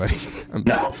pay anybody.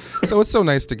 So it's so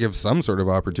nice to give some sort of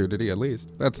opportunity, at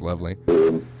least. That's lovely.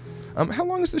 How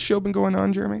long has the show been going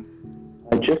on, Jeremy?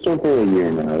 Just over a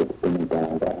year now. It's been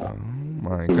about... oh,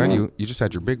 my God. You just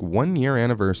had your big 1-year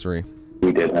anniversary.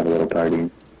 We did have a little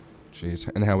party. Jeez.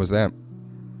 And how was that?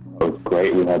 It was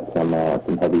great. We had some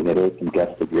heavy hitters, some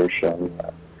guests of your show.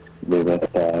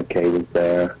 Vivek Kay was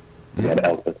there. We had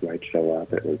Elvis Wright show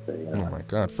up. It was oh my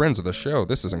God, friends of the show.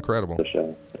 This is incredible. The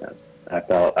show. Yeah. I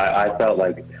felt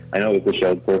like, I know it was the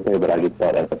show's birthday, but I just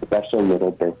felt like a special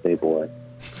little birthday boy.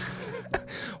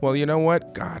 Well, you know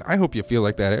what? God, I hope you feel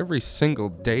like that every single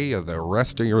day of the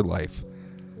rest of your life,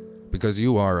 because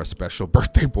you are a special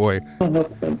birthday boy.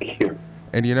 Thank you.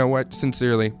 And you know what?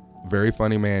 Sincerely, very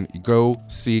funny man. Go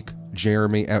seek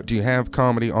Jeremy out. Do you have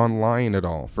comedy online at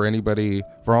all? For anybody,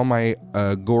 for all my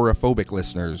agoraphobic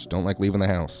listeners, don't like leaving the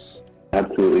house.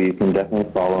 Absolutely. You can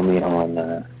definitely follow me on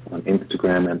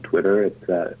Instagram and Twitter.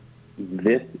 It's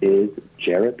This Is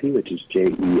Jerapy, which is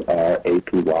Jerapy.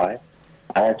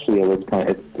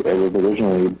 It was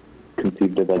originally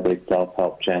conceived of as a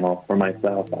self-help channel for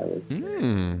myself. I was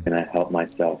going to help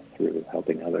myself through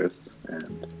helping others,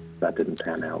 and that didn't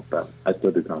pan out, but I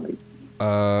still do comedy.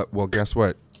 Well, guess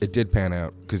what? It did pan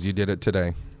out, because you did it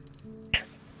today.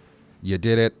 You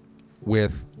did it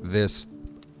with this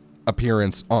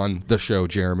appearance on the show,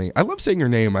 Jeremy. I love saying your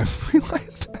name. I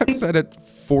realized I've said it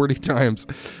 40 times.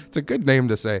 It's a good name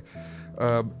to say.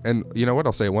 And you know what?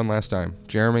 I'll say it one last time.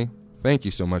 Jeremy, thank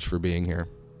you so much for being here.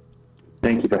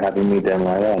 Thank you for having me, Dan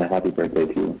Lila, and a happy birthday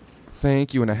to you.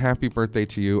 Thank you, and a happy birthday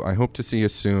to you. I hope to see you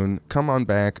soon. Come on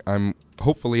back. I'm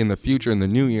hopefully in the future, in the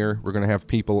new year, we're going to have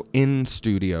people in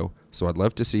studio. So I'd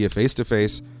love to see you face to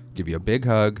face, give you a big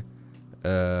hug,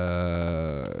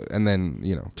 and then,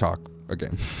 talk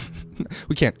again.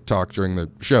 We can't talk during the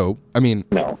show. I mean,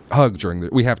 no. Hug during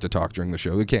we have to talk during the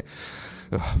show. We can't.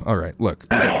 All right, look,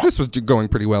 this was going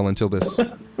pretty well until this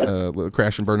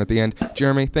crash and burn at the end.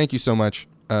 Jeremy, thank you so much.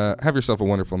 Have yourself a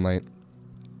wonderful night.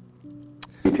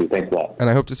 You too. Thanks a lot. And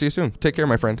I hope to see you soon. Take care,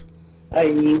 my friend.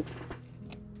 Bye.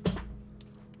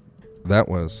 That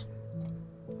was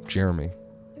Jeremy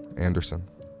Anderson.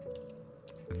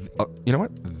 You know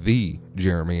what? The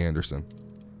Jeremy Anderson.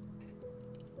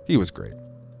 He was great.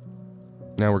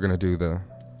 Now we're going to do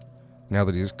now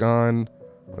that he's gone,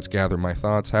 let's gather my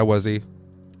thoughts. How was he?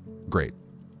 great.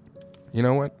 You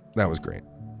know what? That was great.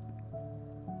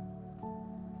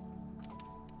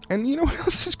 And you know what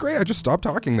else is great? I just stopped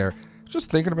talking there.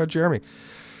 Just thinking about Jeremy.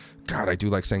 God, I do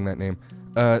like saying that name.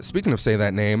 Speaking of say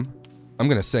that name, I'm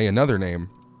going to say another name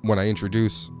when I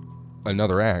introduce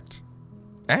another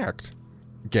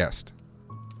guest.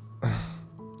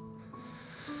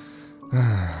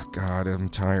 God, I'm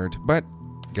tired. But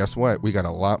guess what? We got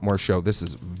a lot more show. This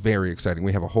is very exciting.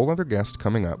 We have a whole other guest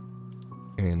coming up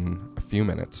in a few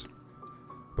minutes.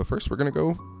 But first, we're going to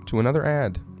go to another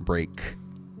ad break.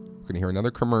 We're going to hear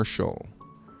another commercial.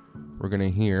 We're going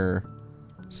to hear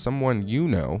someone you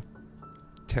know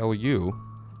tell you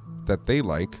that they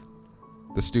like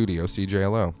the studio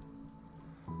CJLO.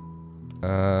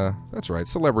 That's right,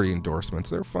 celebrity endorsements.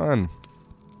 They're fun.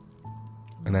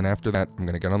 And then after that, I'm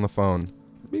going to get on the phone.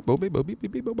 Beep, boop, beep, boop, beep,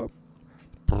 beep, beep, boop,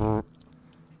 boop.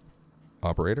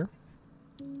 Operator?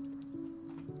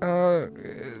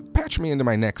 Patch me into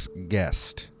my next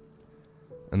guest.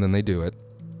 And then they do it.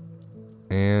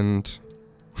 And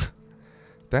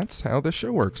that's how this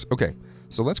show works. Okay,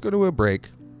 so let's go to a break.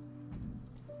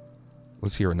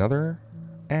 Let's hear another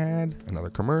ad, another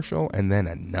commercial, and then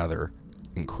another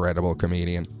incredible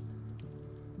comedian.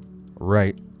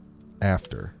 Right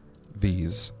after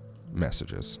these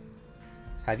messages.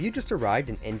 Have you just arrived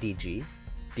in NDG?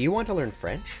 Do you want to learn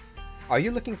French? Are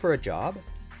you looking for a job?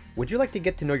 Would you like to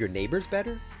get to know your neighbors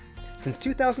better? Since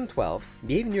 2012,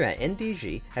 Bienvenue à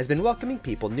NDG has been welcoming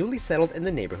people newly settled in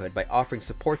the neighborhood by offering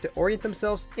support to orient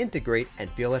themselves, integrate, and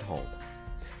feel at home.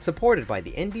 Supported by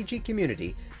the NDG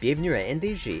community, Bienvenue à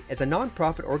NDG is a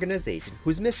non-profit organization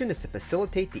whose mission is to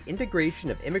facilitate the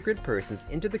integration of immigrant persons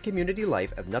into the community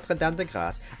life of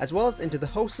Notre-Dame-de-Grâce, as well as into the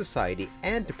host society,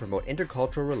 and to promote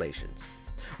intercultural relations.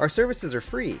 Our services are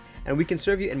free, and we can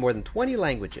serve you in more than 20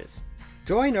 languages.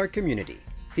 Join our community.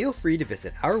 Feel free to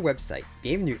visit our website,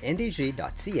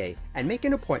 bienvenuendg.ca, and make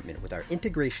an appointment with our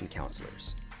integration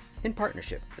counselors, in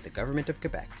partnership with the Government of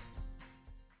Quebec.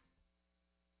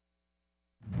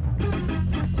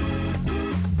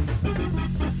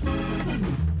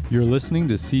 You're listening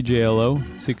to CJLO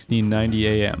 1690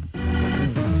 AM.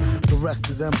 The rest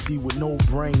is empty with no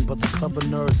brain, but the clever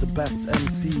nerd, the best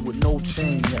MC with no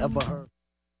chain you ever heard.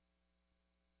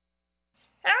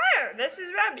 Hello, this is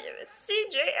Robbie with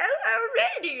CJLO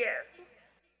Radio.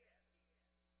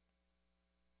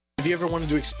 Have you ever wanted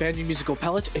to expand your musical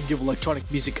palette and give electronic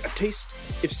music a taste?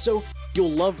 If so, you'll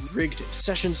love Rigged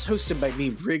Sessions, hosted by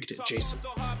me, Rigged Jason.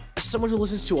 As someone who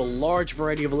listens to a large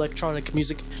variety of electronic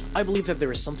music, I believe that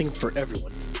there is something for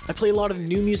everyone. I play a lot of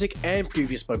new music and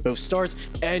previews by both stars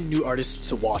and new artists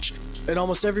to watch. And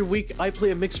almost every week, I play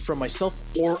a mix from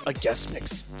myself or a guest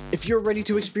mix. If you're ready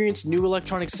to experience new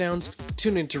electronic sounds,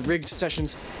 tune into Rigged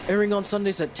Sessions, airing on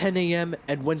Sundays at 10 a.m.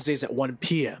 and Wednesdays at 1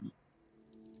 p.m.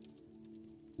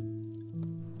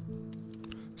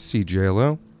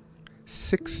 CJLO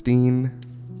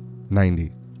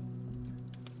 1690.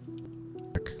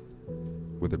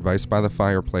 With advice by the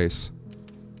fireplace.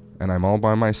 And I'm all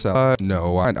by myself.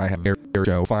 No, I have a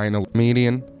show. Final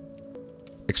comedian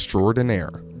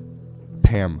extraordinaire.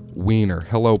 Pam Wiener.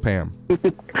 Hello, Pam.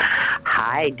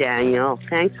 Hi, Daniel.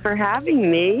 Thanks for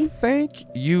having me. Thank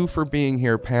you for being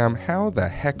here, Pam. How the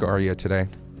heck are you today?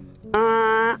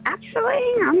 Actually,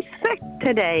 I'm sick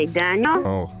today, Daniel.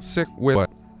 Oh, sick with what?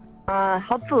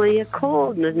 Hopefully a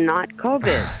cold and not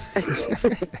COVID.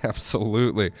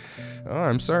 Absolutely. Oh,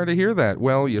 I'm sorry to hear that.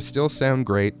 Well, you still sound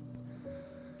great.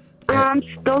 I'm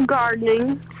still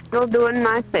gardening, still doing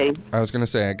my thing. I was going to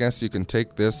say, I guess you can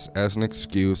take this as an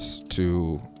excuse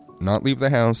to not leave the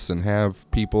house and have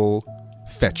people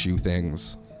fetch you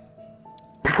things.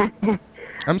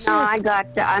 I'm sorry. No,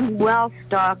 I'm well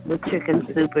stocked with chicken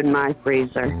soup in my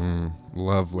freezer.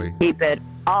 Lovely. Keep it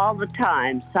all the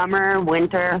time, summer,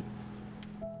 winter.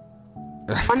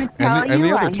 I want to tell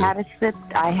you,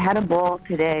 I had a bowl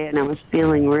today and I was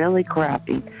feeling really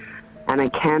crappy. And I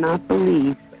cannot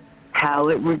believe how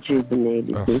it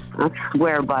rejuvenated me. I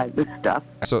swear by this stuff.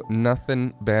 So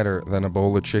nothing better than a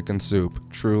bowl of chicken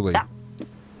soup, truly.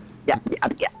 Yeah.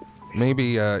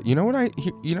 Maybe, you know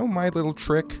what my little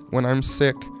trick when I'm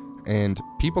sick, and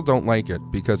people don't like it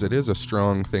because it is a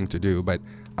strong thing to do, but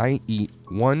I eat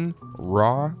one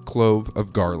raw clove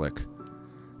of garlic.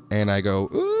 And I go,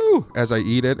 ooh, as I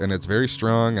eat it, and it's very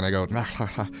strong, and I go, nah, ha,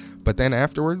 ha. But then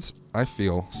afterwards, I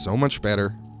feel so much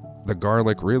better. The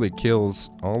garlic really kills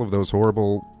all of those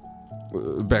horrible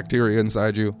bacteria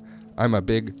inside you.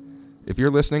 If you're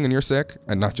listening and you're sick,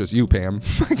 and not just you, Pam,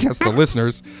 I guess the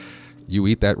listeners, you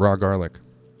eat that raw garlic.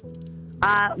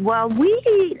 Well, we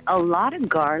eat a lot of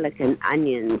garlic and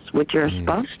onions, which are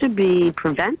supposed to be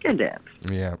preventative.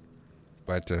 Yeah.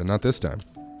 but not this time.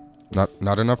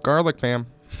 Not enough garlic, Pam.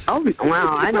 Oh, well,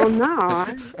 I don't know.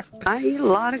 I eat a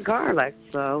lot of garlic,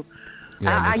 so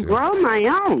Yeah, I me too. grow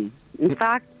my own. In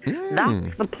fact,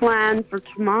 that's the plan for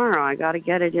tomorrow. I got to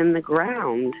get it in the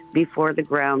ground before the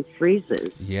ground freezes.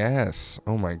 Yes.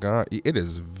 Oh my God. It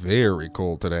is very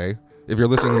cold today. If you're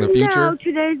listening in the future, No,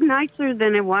 today's nicer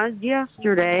than it was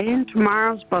yesterday, and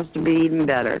tomorrow's supposed to be even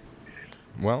better.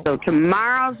 well, So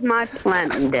tomorrow's my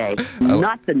planting day.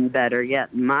 Nothing better yet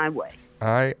in my way.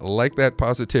 I like that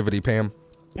positivity, Pam.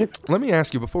 Let me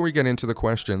ask you, before we get into the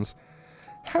questions,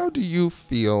 how do you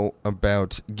feel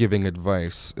about giving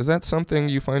advice? Is that something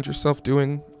you find yourself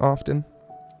doing often?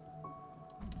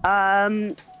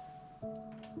 Depends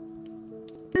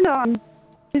on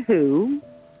who,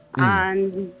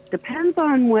 and depends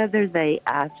on whether they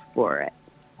ask for it.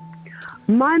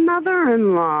 My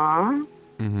mother-in-law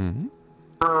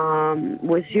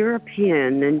was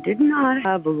European and did not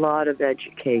have a lot of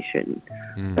education,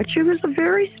 but she was a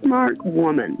very smart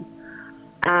woman.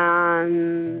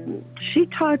 And she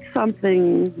taught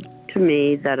something to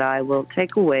me that I will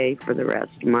take away for the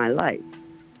rest of my life,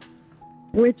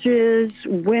 which is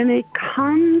when it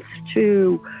comes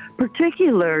to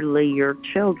particularly your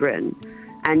children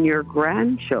and your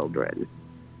grandchildren,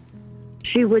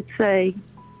 she would say,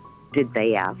 did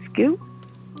they ask you?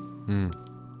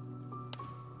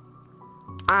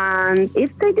 And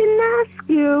if they didn't ask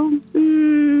you,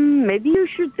 maybe you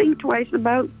should think twice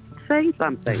about saying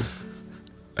something.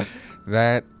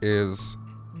 That is,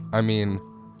 I mean,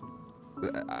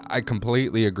 I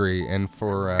completely agree. And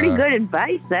for Pretty good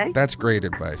advice, eh? That's great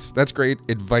advice. That's great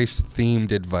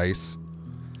advice-themed advice.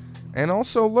 And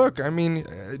also, look, I mean,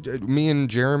 me and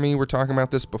Jeremy were talking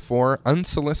about this before.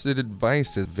 Unsolicited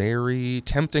advice is very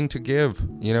tempting to give.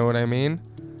 You know what I mean?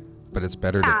 But it's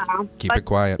better to keep it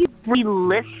quiet. Be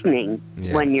listening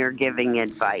Yeah. when you're giving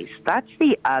advice. That's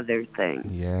the other thing.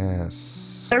 Yes.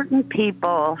 Certain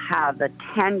people have a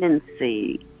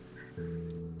tendency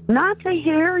not to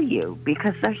hear you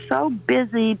because they're so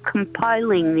busy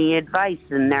compiling the advice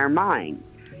in their mind.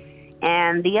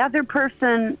 And the other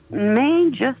person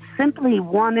may just simply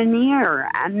want an ear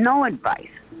and no advice.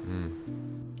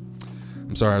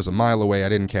 I'm sorry, I was a mile away. I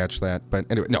didn't catch that. But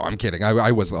anyway, no, I'm kidding.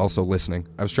 I was also listening.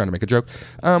 I was trying to make a joke.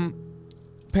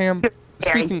 Pam,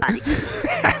 speaking...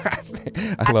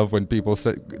 I love when people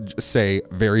say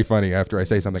very funny after I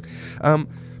say something.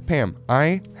 Pam,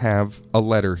 I have a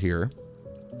letter here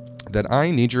that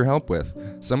I need your help with.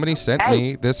 Somebody sent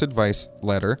me this advice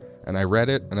letter, and I read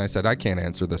it, and I said, I can't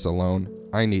answer this alone.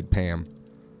 I need Pam.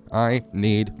 I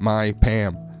need my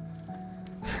Pam.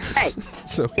 Hey.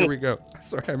 So here we go.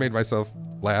 Sorry, I made myself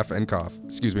laugh and cough.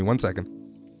 Excuse me 1 second.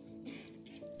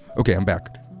 Okay, I'm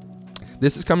back.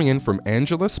 This is coming in from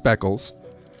Angela Speckles,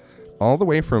 all the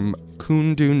way from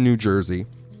Kundun, New Jersey.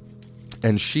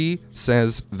 And she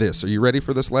says this. Are you ready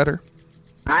for this letter?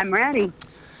 I'm ready.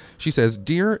 She says,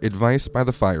 Dear Advice by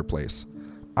the Fireplace,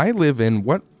 I live in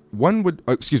what one would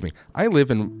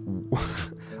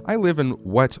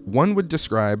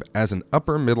describe as an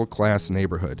upper middle class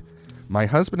neighborhood. My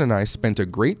husband and I spent a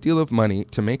great deal of money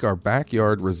to make our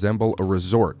backyard resemble a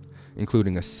resort,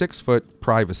 including a 6-foot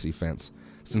privacy fence,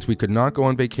 since we could not go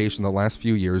on vacation the last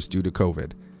few years due to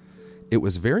COVID. It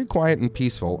was very quiet and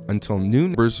peaceful until new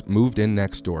neighbors moved in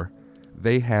next door.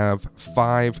 They have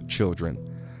 5 children.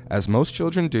 As most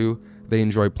children do, they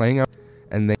enjoy playing out,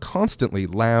 and they're constantly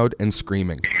loud and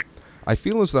screaming. I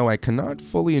feel as though I cannot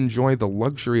fully enjoy the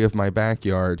luxury of my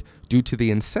backyard due to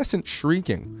the incessant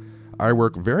shrieking. I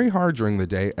work very hard during the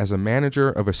day as a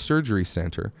manager of a surgery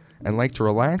center and like to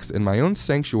relax in my own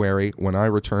sanctuary when I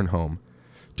return home.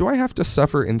 Do I have to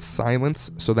suffer in silence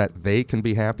so that they can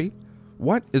be happy?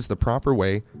 What is the proper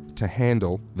way to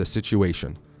handle the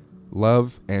situation?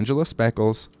 Love, Angela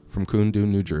Speckles from Kundun,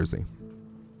 New Jersey.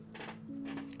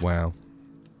 Wow.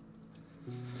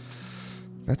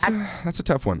 That's a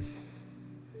tough one.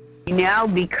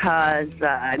 Because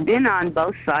I've been on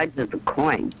both sides of the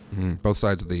coin. Both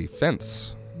sides of the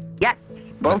fence. Yes,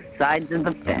 both sides of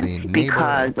the fence.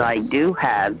 Because I do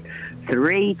have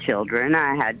 3 children.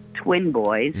 I had twin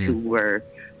boys who were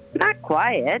not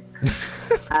quiet.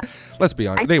 Let's be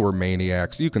honest. They were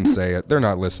maniacs. You can say it. They're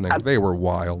not listening. They were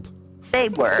wild. They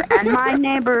were. And my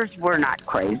neighbors were not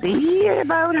crazy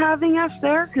about having us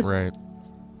there. Right.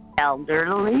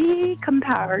 Elderly,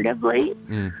 comparatively.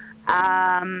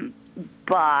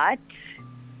 But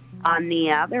on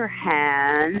the other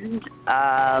hand,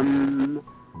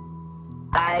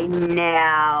 I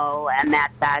now am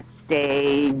at that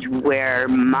stage where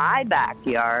my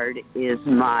backyard is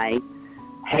my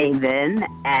haven,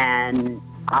 and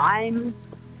I'm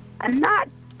not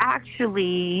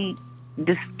actually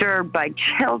disturbed by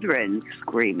children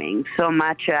screaming so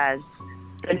much as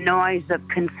the noise of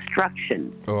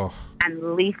construction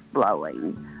and leaf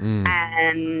blowing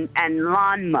and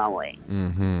lawn mowing.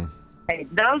 Mm-hmm. Okay,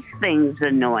 those things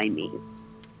annoy me.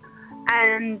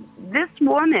 And this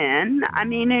woman, I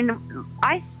mean, and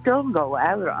I still go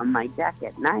out on my deck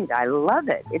at night. I love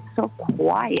it. It's so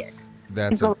quiet.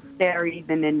 I go there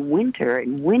even in winter.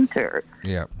 In winter,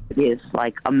 yeah, it is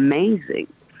like amazing.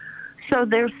 So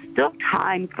there's still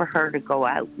time for her to go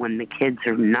out when the kids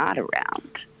are not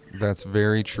around. That's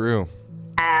very true.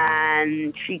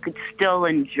 And she could still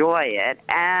enjoy it.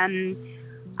 And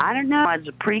I don't know, as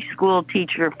a preschool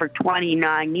teacher for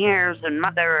 29 years and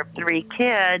mother of 3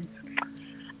 kids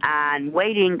and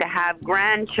waiting to have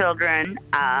grandchildren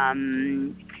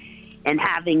and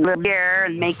having lived here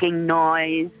and making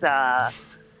noise,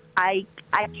 I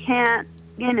can't,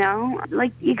 you know,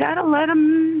 like, you got to let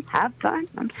them have fun.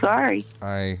 I'm sorry.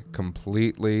 I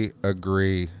completely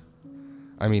agree.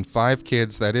 I mean, 5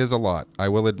 kids, that is a lot, I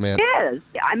will admit. It is.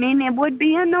 I mean, it would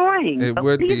be annoying. It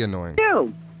would be annoying.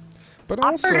 Do. But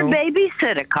also, offer to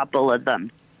babysit a couple of them.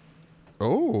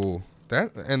 Oh,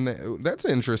 that's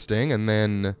interesting. And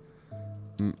then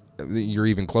you're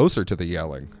even closer to the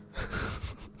yelling.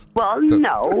 Well,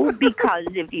 no, because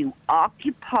if you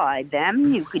occupy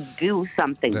them, you could do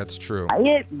something. That's true.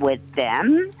 Quiet with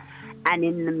them, and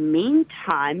in the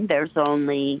meantime, there's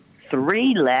only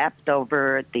 3 left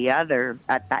over at the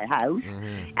house,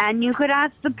 and you could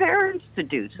ask the parents to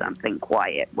do something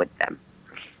quiet with them.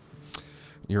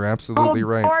 You're absolutely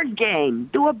right. A board game.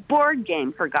 Do a board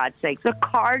game, for God's sakes. A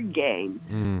card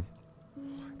game.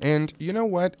 And you know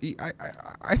what?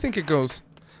 I think it goes,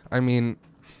 I mean,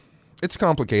 it's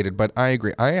complicated, but I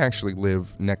agree. I actually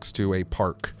live next to a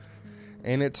park,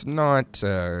 and it's not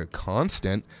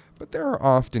constant, but there are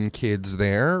often kids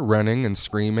there running and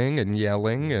screaming and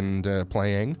yelling and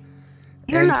playing.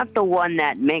 You're not the one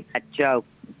that makes that joke,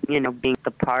 you know, being at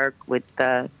the park with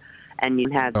the... And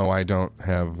you have... Oh, I don't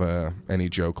have any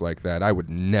joke like that. I would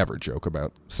never joke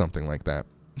about something like that.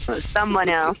 Someone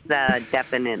else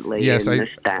definitely yes, in the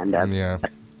stand-up. Yeah.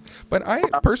 But I,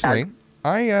 personally,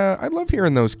 I love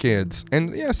hearing those kids.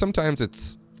 And, yeah, sometimes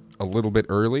it's a little bit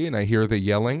early and I hear the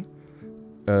yelling.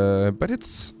 But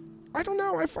it's... I don't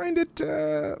know. I find it,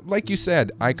 like you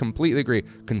said, I completely agree.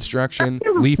 Construction,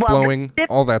 leaf blowing,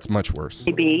 all that's much worse.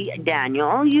 Maybe,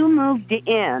 Daniel, you moved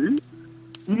in...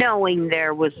 knowing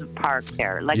there was a park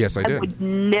there. Like, yes, I did. Would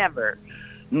never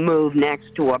move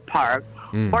next to a park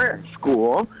or a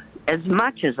school as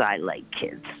much as I like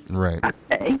kids. Right.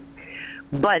 Okay?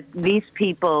 But these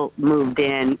people moved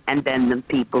in, and then the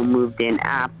people moved in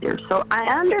after. So I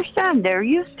understand they're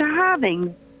used to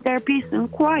having their peace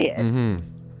and quiet.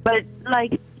 But,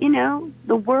 like, you know,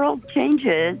 the world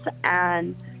changes,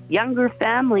 and... younger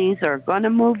families are going to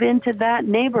move into that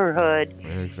neighborhood.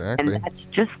 Exactly. And that's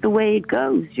just the way it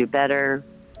goes. You better,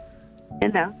 you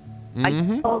know.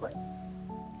 I told it.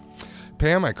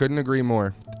 Pam, I couldn't agree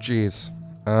more. Jeez.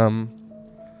 And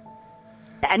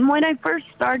when I first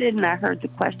started and I heard the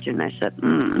question, I said,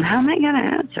 how am I going to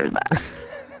answer that?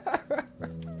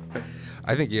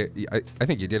 I think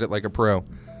you did it like a pro.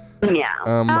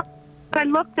 Yeah. I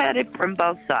looked at it from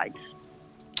both sides.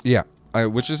 Yeah.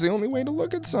 Which is the only way to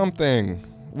look at something.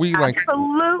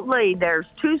 Absolutely. There's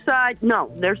 2 sides.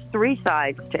 No, there's 3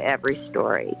 sides to every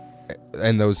story.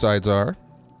 And those sides are?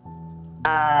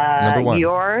 Number 1.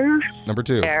 Yours. Number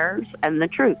 2. Theirs, and the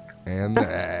truth. And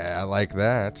I like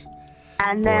that.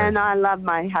 And then I love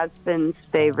my husband's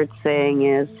favorite saying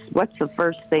is, what's the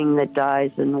first thing that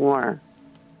dies in war?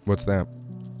 What's that?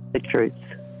 The truth.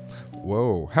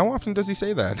 Whoa. How often does he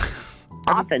say that?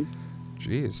 Often.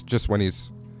 Jeez. Just when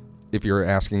if you're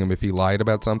asking him if he lied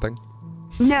about something?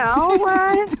 No,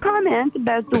 his comment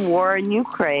about the war in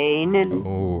Ukraine and...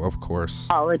 Oh, of course.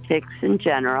 Politics in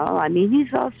general. I mean,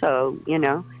 he's also, you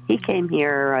know, he came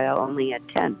here only at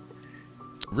 10.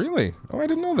 Really? Oh, I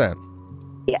didn't know that.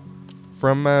 Yeah.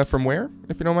 From where,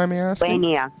 if you don't mind me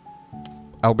asking?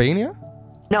 Albania?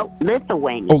 No,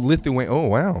 Lithuania. Oh, Lithuania. Oh,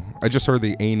 wow. I just heard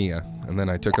the Ania, and then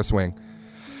I took a swing.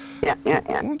 Yeah.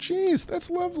 Oh, jeez, that's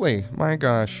lovely. My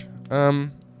gosh.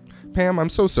 Pam, I'm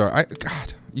so sorry.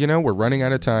 God, you know, we're running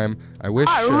out of time. I wish...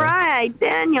 All right,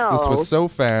 Daniel. This was so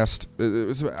fast.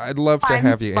 I'd love to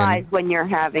have you in. When you're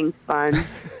having fun.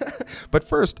 But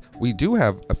first, we do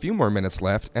have a few more minutes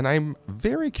left, and I'm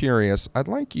very curious. I'd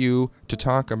like you to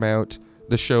talk about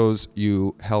the shows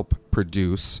you help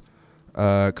produce,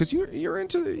 because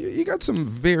you got some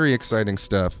very exciting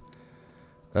stuff.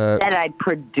 That I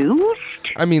produced?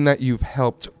 I mean, that you've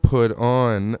helped put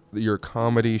on your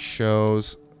comedy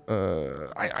shows.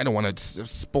 I don't want to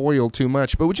spoil too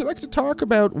much, but would you like to talk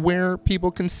about where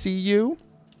people can see you?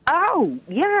 Oh,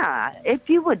 yeah. If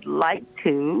you would like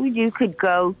to, you could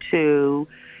go to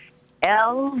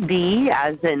LD,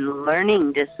 as in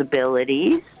Learning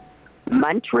Disabilities,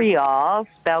 Montreal,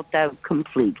 spelled out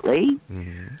completely,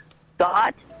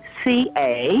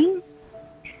 .ca,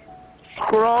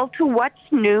 scroll to what's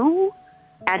new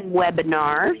and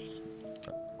webinars.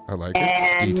 I like it.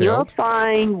 And Detailed. you'll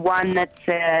find one that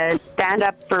says Stand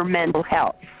Up for Mental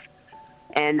Health.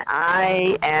 And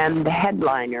I am the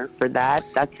headliner for that.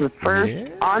 That's the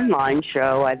first online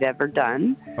show I've ever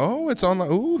done. Oh, it's on the...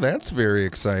 Ooh, that's very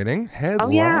exciting. Headliner. Oh,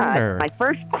 yeah. It's my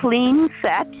first clean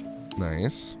set.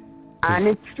 Nice. And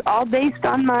it's all based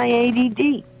on my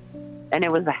ADD. And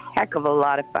it was a heck of a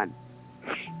lot of fun.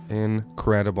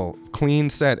 Incredible. Clean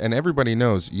set. And everybody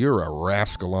knows you're a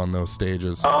rascal on those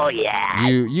stages. Oh, yeah.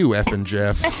 You effing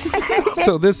Jeff.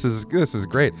 So this is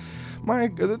great.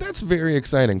 That's very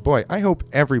exciting. Boy, I hope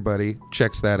everybody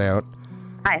checks that out.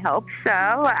 I hope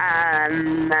so.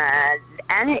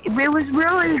 And it was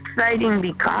really exciting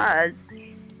because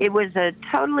it was a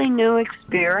totally new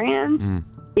experience.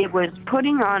 It was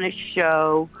putting on a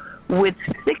show with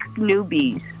 6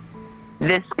 newbies.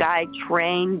 This guy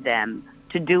trained them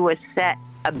to do a set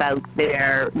about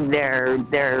their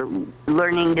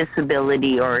learning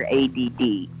disability or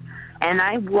ADD. And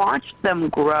I watched them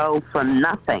grow from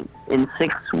nothing in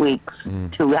 6 weeks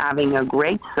to having a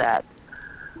great set.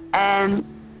 And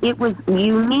it was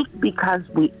unique because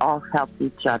we all helped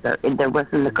each other. And there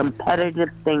wasn't a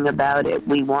competitive thing about it.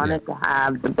 We wanted to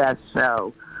have the best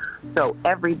show. So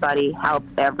everybody helped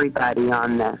everybody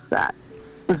on this set.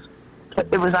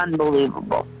 It was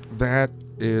unbelievable. That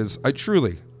is,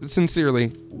 sincerely,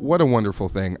 what a wonderful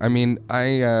thing. I mean,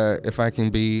 if I can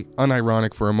be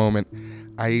unironic for a moment,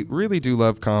 I really do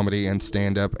love comedy and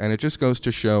stand-up, and it just goes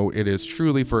to show it is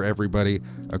truly for everybody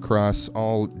across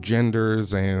all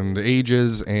genders and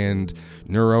ages and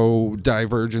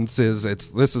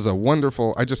neurodivergences. This is a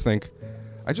wonderful, I just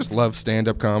love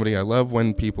stand-up comedy. I love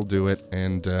when people do it,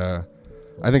 and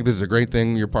I think this is a great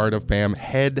thing you're part of, Pam.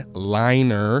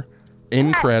 Headliner.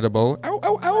 Incredible.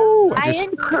 I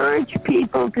encourage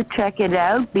people to check it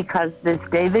out because this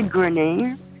David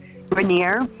Grenier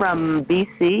from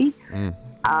BC,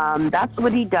 that's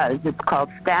what he does. It's called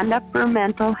Stand Up for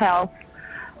Mental Health.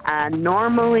 And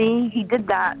normally, he did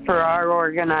that for our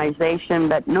organization,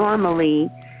 but normally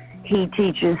he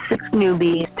teaches 6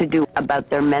 newbies to do about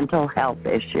their mental health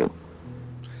issue.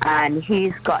 And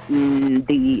he's gotten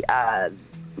the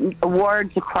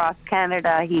awards across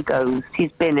Canada.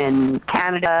 He's been in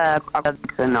Canada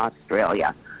and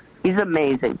Australia. He's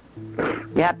amazing.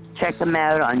 You have to check him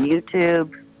out on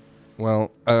YouTube.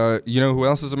 Well, you know who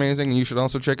else is amazing? You should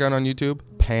also check out on YouTube?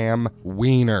 Pam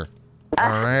Weiner. All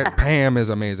right? Pam is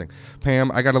amazing.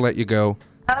 Pam, I got to let you go.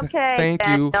 Okay. Thank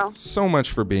you so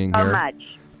much for being here. So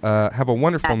much. Have a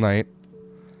wonderful night.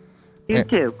 You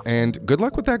too. And good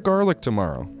luck with that garlic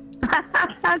tomorrow.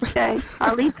 Okay.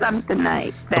 I'll eat some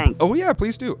tonight. Thanks. Oh, yeah,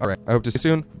 please do. All right. I hope to see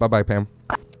you soon. Bye-bye, Pam.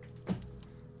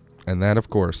 And that, of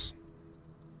course,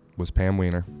 was Pam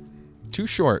Weiner. Too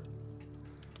short.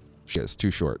 She is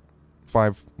too short.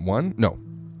 5-1? No.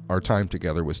 Our time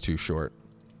together was too short.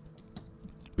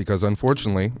 Because,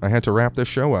 unfortunately, I had to wrap this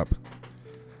show up.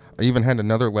 I even had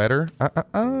another letter.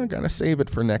 Gotta save it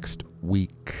for next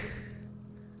week.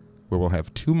 Where we'll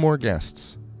have 2 more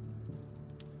guests.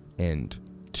 And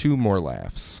 2 more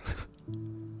laughs.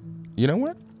 You know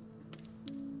what?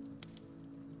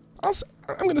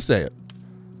 I'm going to say it.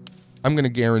 I'm going to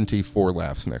guarantee 4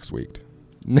 laughs next week.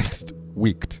 Next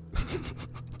week.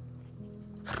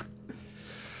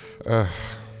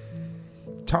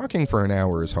 Talking for an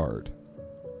hour is hard.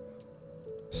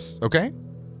 Okay?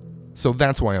 So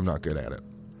that's why I'm not good at it.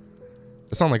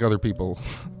 It's not like other people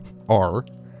are.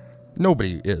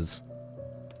 Nobody is.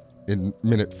 In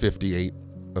minute 58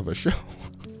 of a show.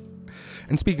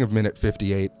 And speaking of minute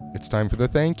 58, it's time for the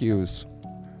thank yous,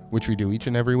 which we do each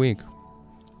and every week.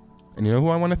 And you know who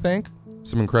I want to thank?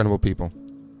 Some incredible people.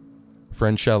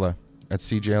 Friend Shella at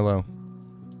CJLO.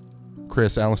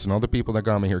 Chris, Allison, all the people that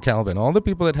got me here. Calvin, all the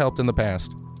people that helped in the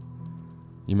past.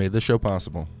 You made this show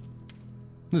possible.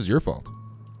 This is your fault.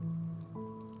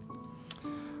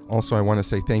 Also, I want to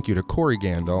say thank you to Corey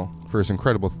Gandol for his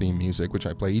incredible theme music, which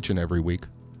I play each and every week.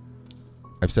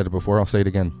 I've said it before, I'll say it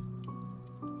again.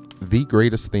 The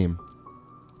greatest theme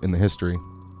in the history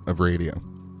of radio.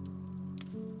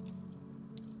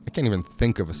 I can't even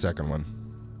think of a second one.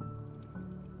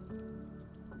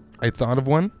 I thought of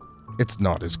one. It's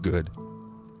not as good.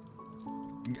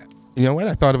 You know what?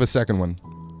 I thought of a second one.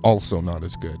 Also not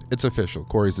as good. It's official.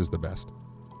 Corey's is the best.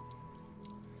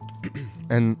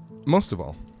 And most of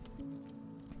all,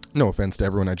 no offense to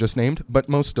everyone I just named, but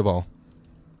most of all,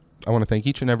 I want to thank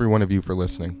each and every one of you for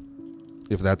listening,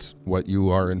 if that's what you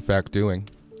are in fact doing.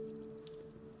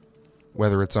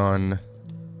 Whether it's on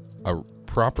a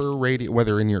proper radio,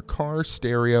 whether in your car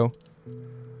stereo,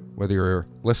 whether you're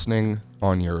listening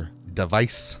on your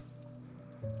device,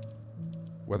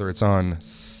 whether it's on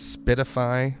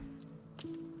Spotify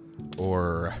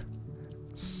or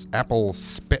Apple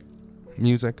Spit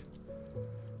Music,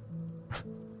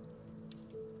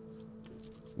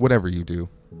 whatever you do,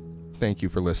 thank you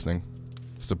for listening,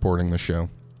 supporting the show.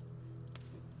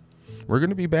 We're going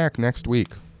to be back next week.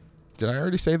 Did I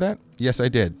already say that? Yes, I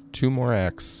did. 2 more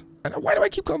acts. Why do I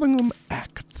keep calling them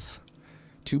acts?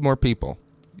 2 more people.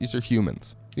 These are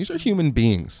humans. These are human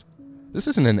beings. This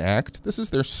isn't an act. This is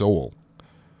their soul.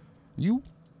 You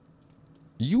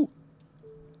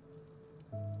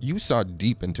saw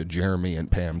deep into Jeremy and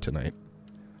Pam tonight.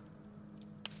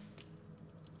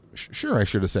 Sure, I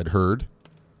should have said heard,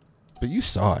 but you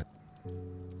saw it.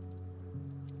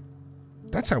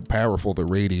 That's how powerful the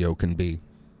radio can be.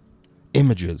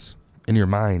 Images in your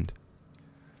mind.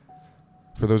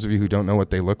 For those of you who don't know what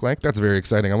they look like, that's very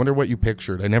exciting. I wonder what you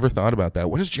pictured. I never thought about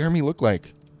that. What does Jeremy look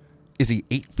like? Is he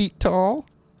 8 feet tall?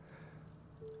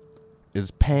 Is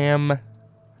Pam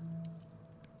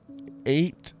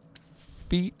 8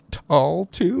 feet tall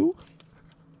too?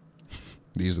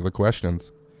 These are the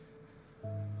questions.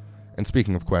 And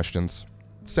speaking of questions,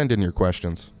 send in your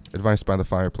questions.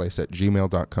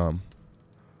 advicebythefireplace@gmail.com.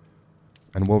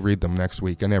 And we'll read them next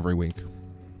week and every week.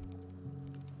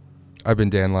 I've been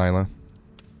Dan Lila.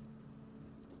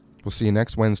 We'll see you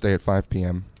next Wednesday at 5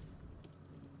 p.m.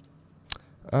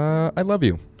 I love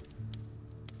you.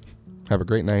 Have a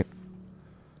great night.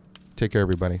 Take care,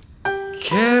 everybody.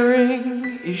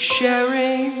 Caring is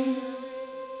sharing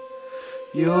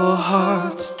your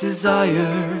heart's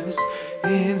desires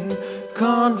in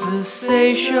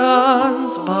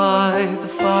conversations by the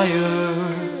fire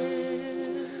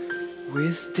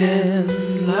with Dan,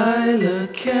 Lila,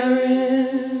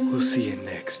 Karen. We'll see you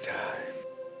next time.